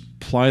can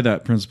apply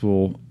that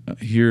principle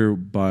here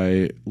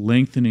by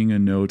lengthening a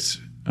note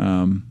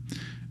and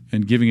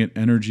and giving it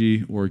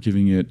energy or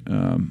giving it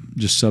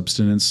just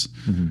substance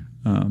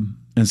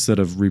instead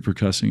of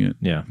repercussing it.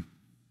 Yeah.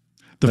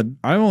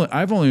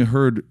 I've only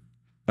heard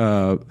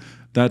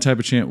that type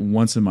of chant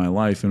once in my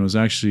life, and it was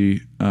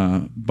actually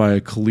by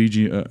a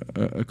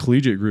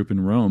collegiate group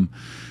in Rome,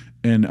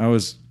 and I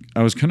was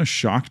kind of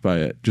shocked by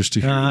it just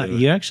to hear.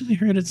 You actually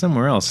heard it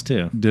somewhere else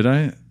too. Did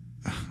I?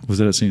 Was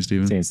it at St.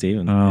 Stephen? St.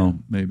 Stephen. Oh, yeah.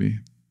 Maybe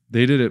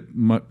they did it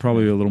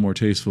probably a little more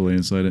tastefully,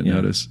 and so I didn't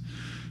notice.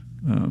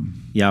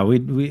 Yeah,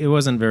 it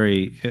wasn't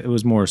very. It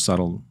was more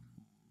subtle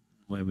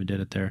the way we did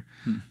it there.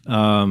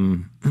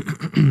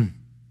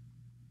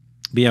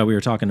 But yeah, we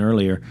were talking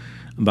earlier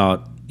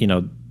about,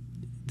 the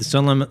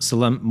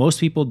solemn. Most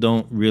people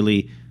don't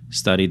really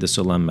study the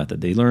solemn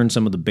method. They learn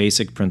some of the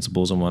basic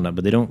principles and whatnot,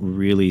 but they don't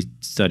really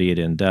study it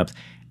in depth,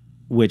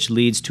 which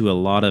leads to a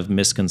lot of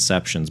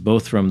misconceptions,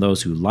 both from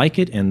those who like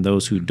it and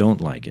those who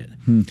don't like it.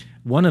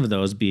 One of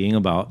those being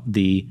about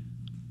the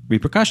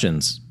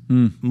repercussions.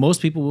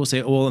 Most people will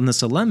say, "Oh, well, in the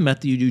solemn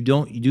method, you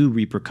do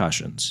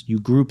repercussions. You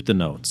group the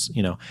notes."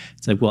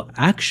 It's like, well,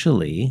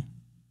 actually,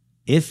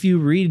 if you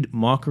read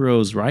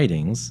Makaro's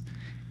writings,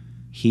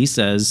 he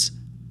says,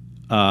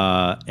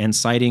 and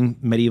citing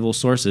medieval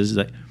sources,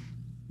 that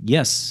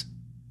yes,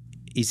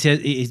 he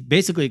said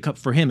basically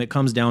for him it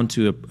comes down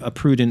to a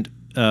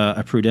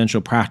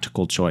prudential,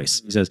 practical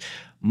choice. He says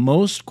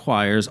most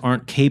choirs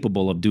aren't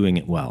capable of doing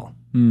it well,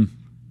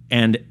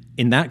 and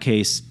in that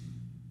case,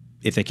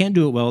 if they can't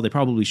do it well, they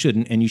probably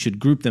shouldn't, and you should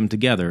group them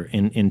together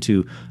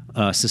into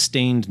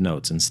sustained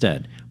notes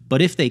instead.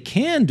 But if they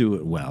can do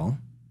it well,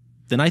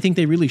 then I think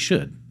they really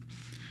should.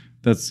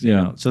 That's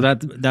So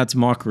that's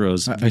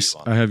Makaro's. I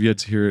have yet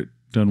to hear it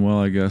done well,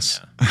 I guess.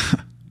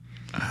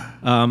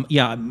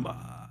 Yeah.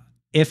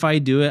 If I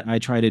do it, I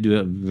try to do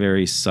it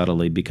very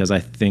subtly, because I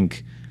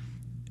think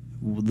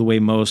the way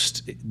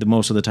most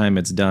of the time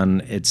it's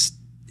done, it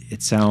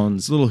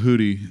sounds It's a little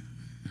hooty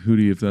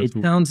if that's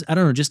it sounds, I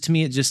don't know, just to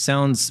me it just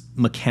sounds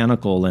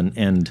mechanical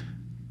and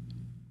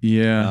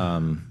yeah.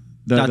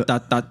 Dot.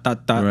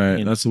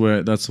 Right. That's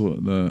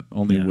the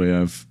only way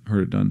I've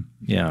heard it done.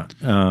 Yeah.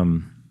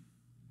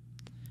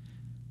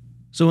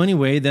 So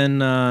anyway,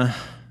 then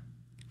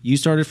you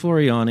started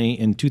Floriani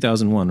in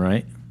 2001,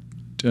 right?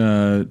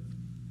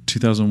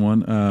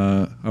 2001.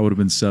 I would have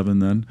been 7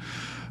 then.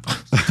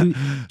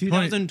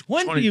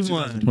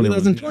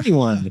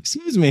 2021.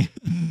 Excuse me.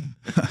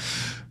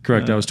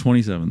 Correct. I was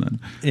 27 then.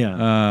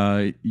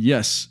 Yeah.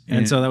 Yes.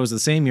 And so that was the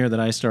same year that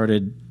I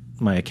started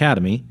my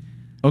academy.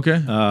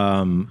 Okay.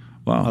 Wow.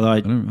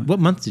 What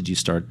month did you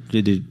start?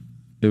 It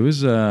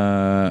was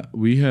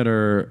we had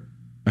our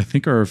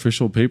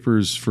official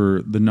papers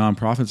for the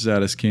nonprofit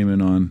status came in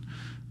on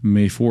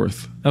May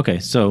 4th. Okay,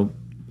 so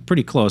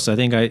pretty close. I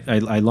think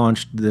I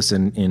launched this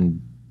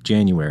in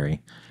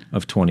January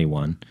of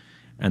 21,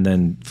 and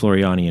then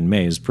Floriani in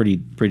May is pretty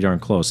darn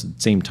close.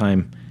 Same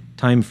time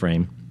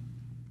frame.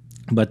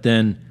 But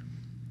then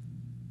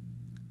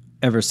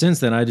ever since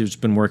then, I've just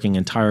been working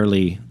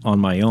entirely on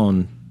my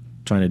own,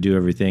 trying to do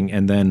everything.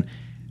 And then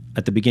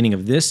at the beginning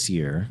of this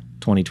year,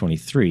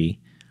 2023,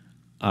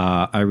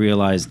 I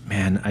realized,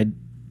 man,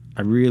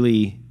 I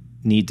really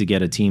need to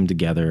get a team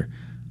together.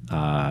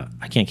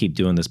 I can't keep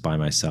doing this by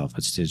myself.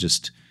 It's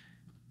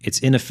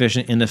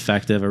inefficient,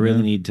 ineffective. I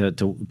really need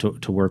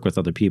to work with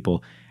other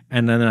people.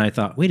 And then I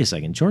thought, wait a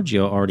second,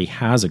 Giorgio already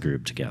has a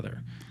group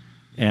together.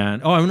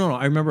 And no,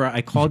 I remember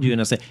I called you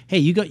and I said, hey,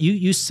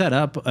 you set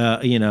up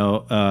a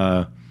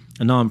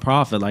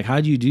nonprofit. Like,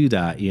 how'd you do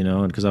that?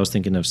 Because I was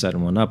thinking of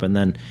setting one up, and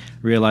then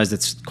realized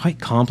it's quite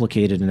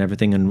complicated and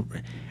everything. And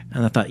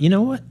I thought, you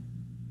know what?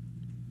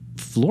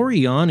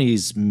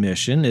 Floriani's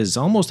mission is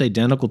almost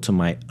identical to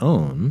my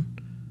own.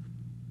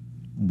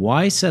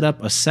 Why set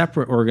up a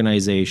separate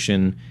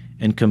organization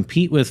and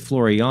compete with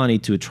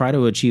Floriani to try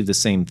to achieve the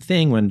same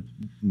thing when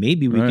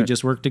maybe we could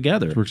just work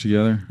together? Work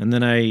together. And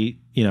then I,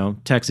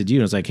 texted you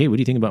and I was like, hey, what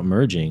do you think about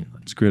merging?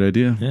 It's a great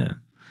idea. Yeah.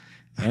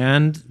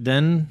 And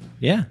then,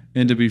 yeah.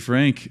 And to be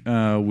frank,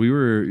 we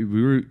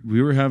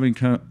were having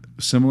kind of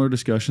similar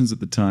discussions at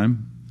the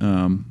time.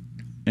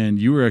 And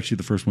you were actually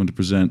the first one to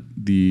present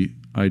the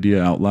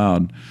idea out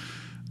loud.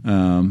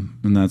 And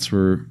that's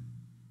where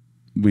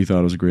we thought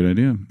it was a great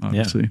idea,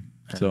 obviously.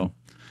 Yeah. So,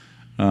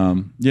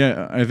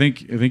 I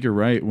think you're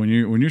right. When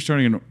you're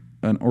starting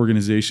an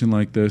organization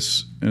like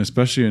this, and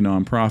especially a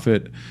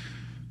nonprofit,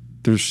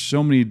 there's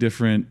so many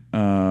different,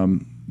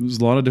 there's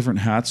a lot of different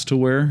hats to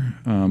wear.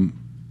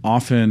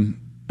 Often,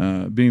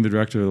 being the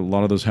director, a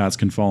lot of those hats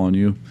can fall on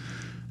you.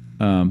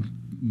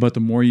 But the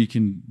more you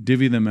can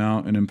divvy them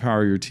out and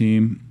empower your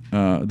team,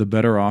 the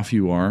better off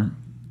you are.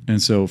 And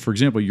so, for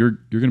example, you're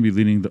going to be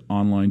leading the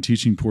online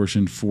teaching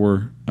portion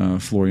for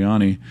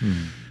Floriani,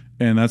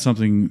 and that's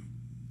something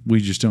we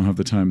just don't have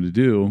the time to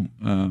do.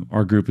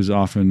 Our group is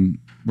often,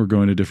 we're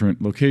going to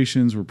different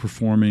locations, we're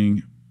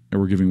performing,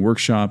 and we're giving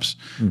workshops,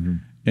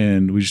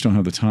 and we just don't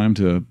have the time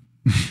to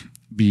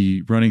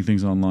be running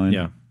things online.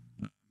 Yeah.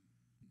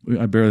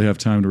 I barely have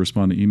time to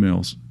respond to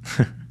emails.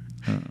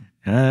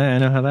 I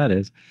know how that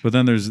is. But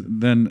then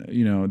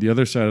the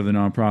other side of the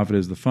nonprofit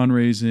is the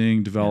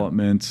fundraising,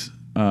 development,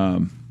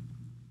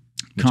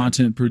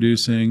 content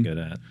producing. Good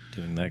at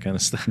doing that kind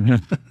of stuff.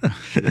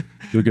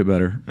 You'll get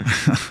better.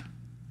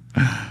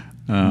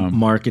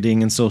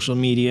 Marketing and social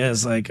media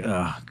is like,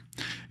 yeah.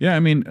 I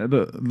mean,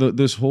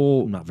 this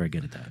whole I'm not very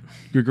good at that.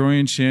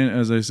 Gregorian chant,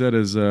 as I said,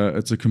 is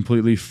it's a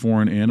completely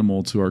foreign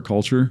animal to our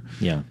culture.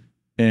 Yeah,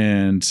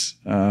 and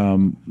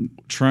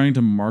trying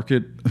to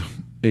market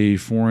a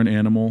foreign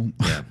animal,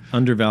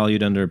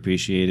 undervalued,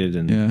 underappreciated,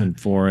 and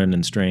foreign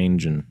and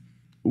strange, and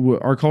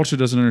our culture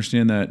doesn't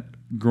understand that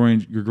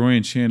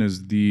Gregorian chant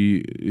is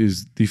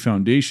the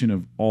foundation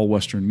of all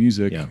Western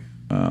music. Yeah.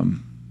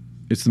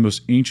 It's the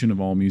most ancient of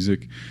all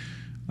music,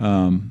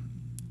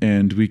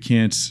 and we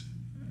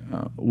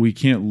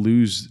can't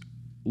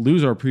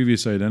lose our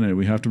previous identity.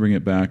 We have to bring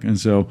it back. And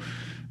so,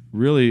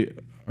 really,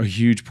 a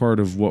huge part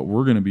of what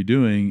we're going to be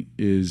doing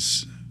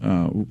is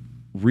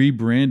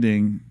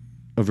rebranding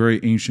a very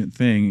ancient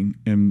thing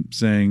and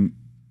saying,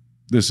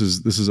 "This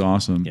is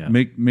awesome. Yeah.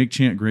 Make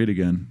chant great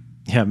again."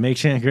 Yeah, make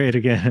chant great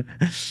again.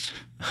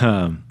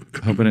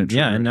 Hoping it.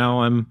 Yeah, and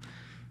now I'm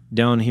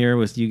down here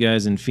with you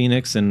guys in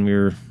Phoenix, and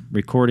we're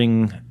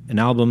recording an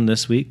album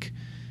this week.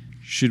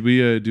 Should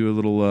we do a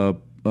little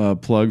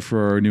plug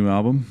for our new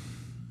album?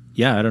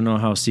 Yeah, I don't know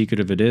how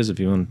secretive it is. If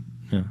you want,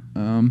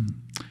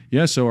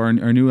 so our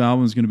new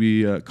album is going to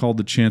be called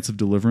 "The Chants of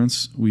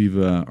Deliverance."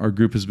 Our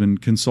group has been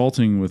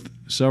consulting with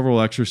several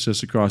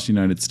exorcists across the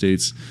United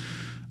States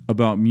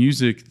about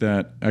music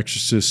that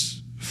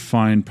exorcists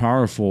find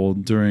powerful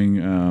during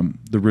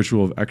the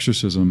ritual of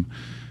exorcism.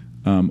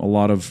 A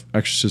lot of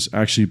exorcists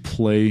actually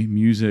play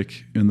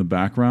music in the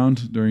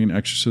background during an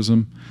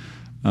exorcism.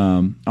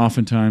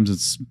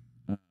 Oftentimes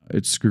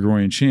it's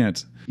Gregorian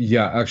chant.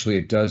 Yeah, actually,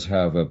 it does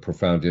have a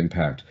profound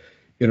impact.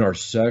 In our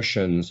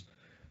sessions,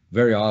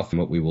 very often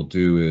what we will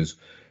do is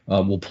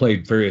we'll play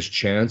various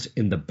chants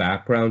in the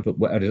background,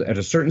 but at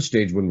a certain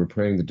stage when we're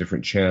praying the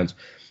different chants,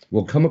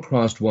 we'll come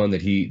across one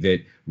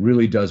that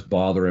really does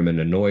bother him and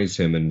annoys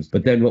him.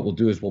 But then what we'll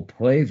do is we'll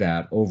play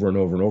that over and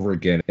over and over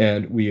again.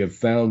 And we have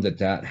found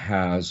that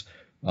has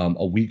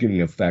a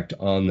weakening effect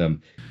on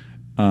them.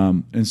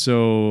 And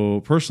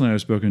so personally,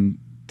 I've spoken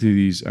to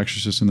these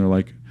exorcists and they're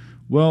like,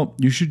 well,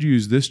 you should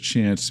use this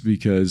chant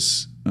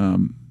because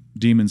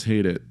demons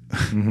hate it.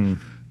 Mm-hmm.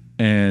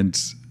 And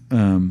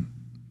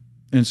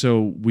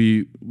so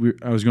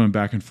I was going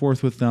back and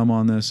forth with them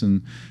on this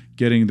and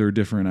getting their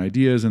different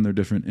ideas and their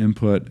different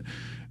input.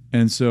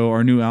 And so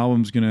our new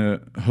album is going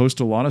to host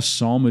a lot of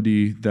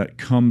psalmody that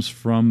comes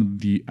from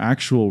the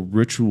actual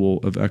ritual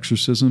of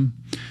exorcism.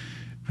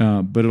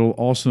 But it'll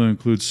also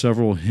include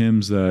several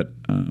hymns that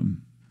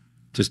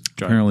just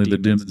apparently the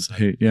demons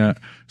hate. Yeah.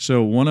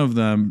 So one of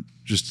them,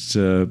 just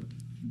to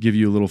give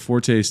you a little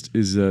foretaste,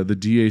 is the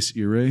Dies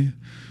Irae,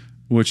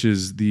 which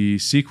is the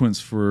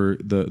sequence for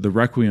the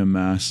Requiem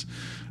Mass.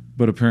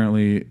 But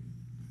apparently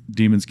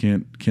demons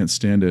can't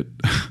stand it.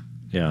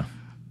 Yeah.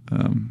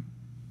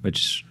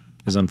 Which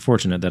is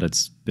unfortunate that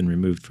it's been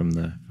removed from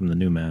the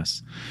new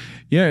Mass.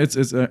 Yeah, it's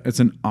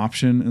an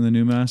option in the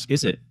new Mass.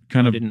 Is it?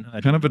 Kind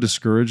of a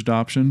discouraged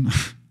option.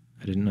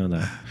 I didn't know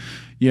that.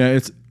 Yeah,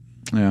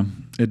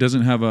 it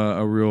doesn't have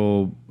a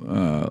real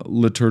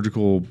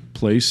liturgical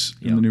place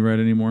in the new rite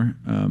anymore,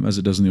 as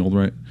it does in the old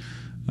rite.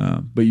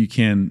 But you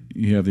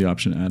have the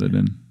option added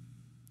in.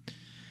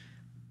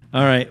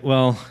 All right.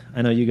 Well,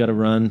 I know you got to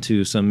run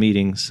to some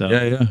meetings. So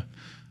yeah.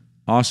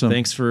 Awesome.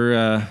 Thanks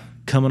for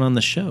coming on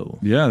the show.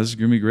 Yeah, this is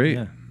gonna be great.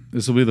 Yeah.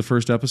 This will be the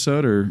first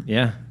episode, or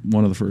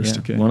one of the first.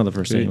 Yeah, okay, one of the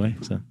first anyway.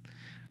 So,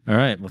 all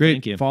right. Well, great.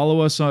 Thank you.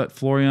 Follow us at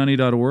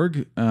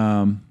floriani.org.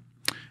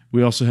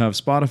 We also have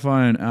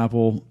Spotify and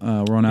Apple.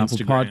 We're on Apple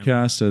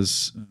Podcast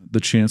as the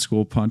Chant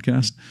School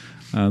Podcast.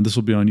 This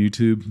will be on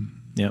YouTube.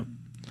 Yep.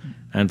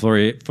 And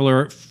Floriani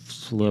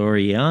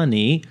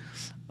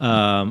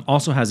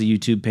also has a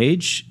YouTube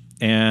page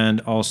and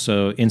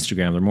also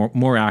Instagram. They're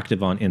more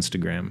active on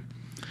Instagram.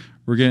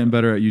 We're getting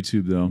better at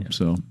YouTube though. Yeah.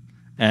 So,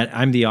 and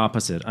I'm the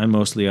opposite. I'm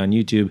mostly on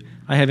YouTube.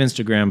 I have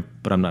Instagram,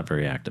 but I'm not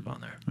very active on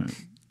there. All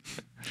right.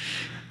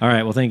 All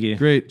right. Well, thank you.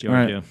 Great.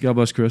 Giorgio. All right. God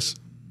bless, Chris.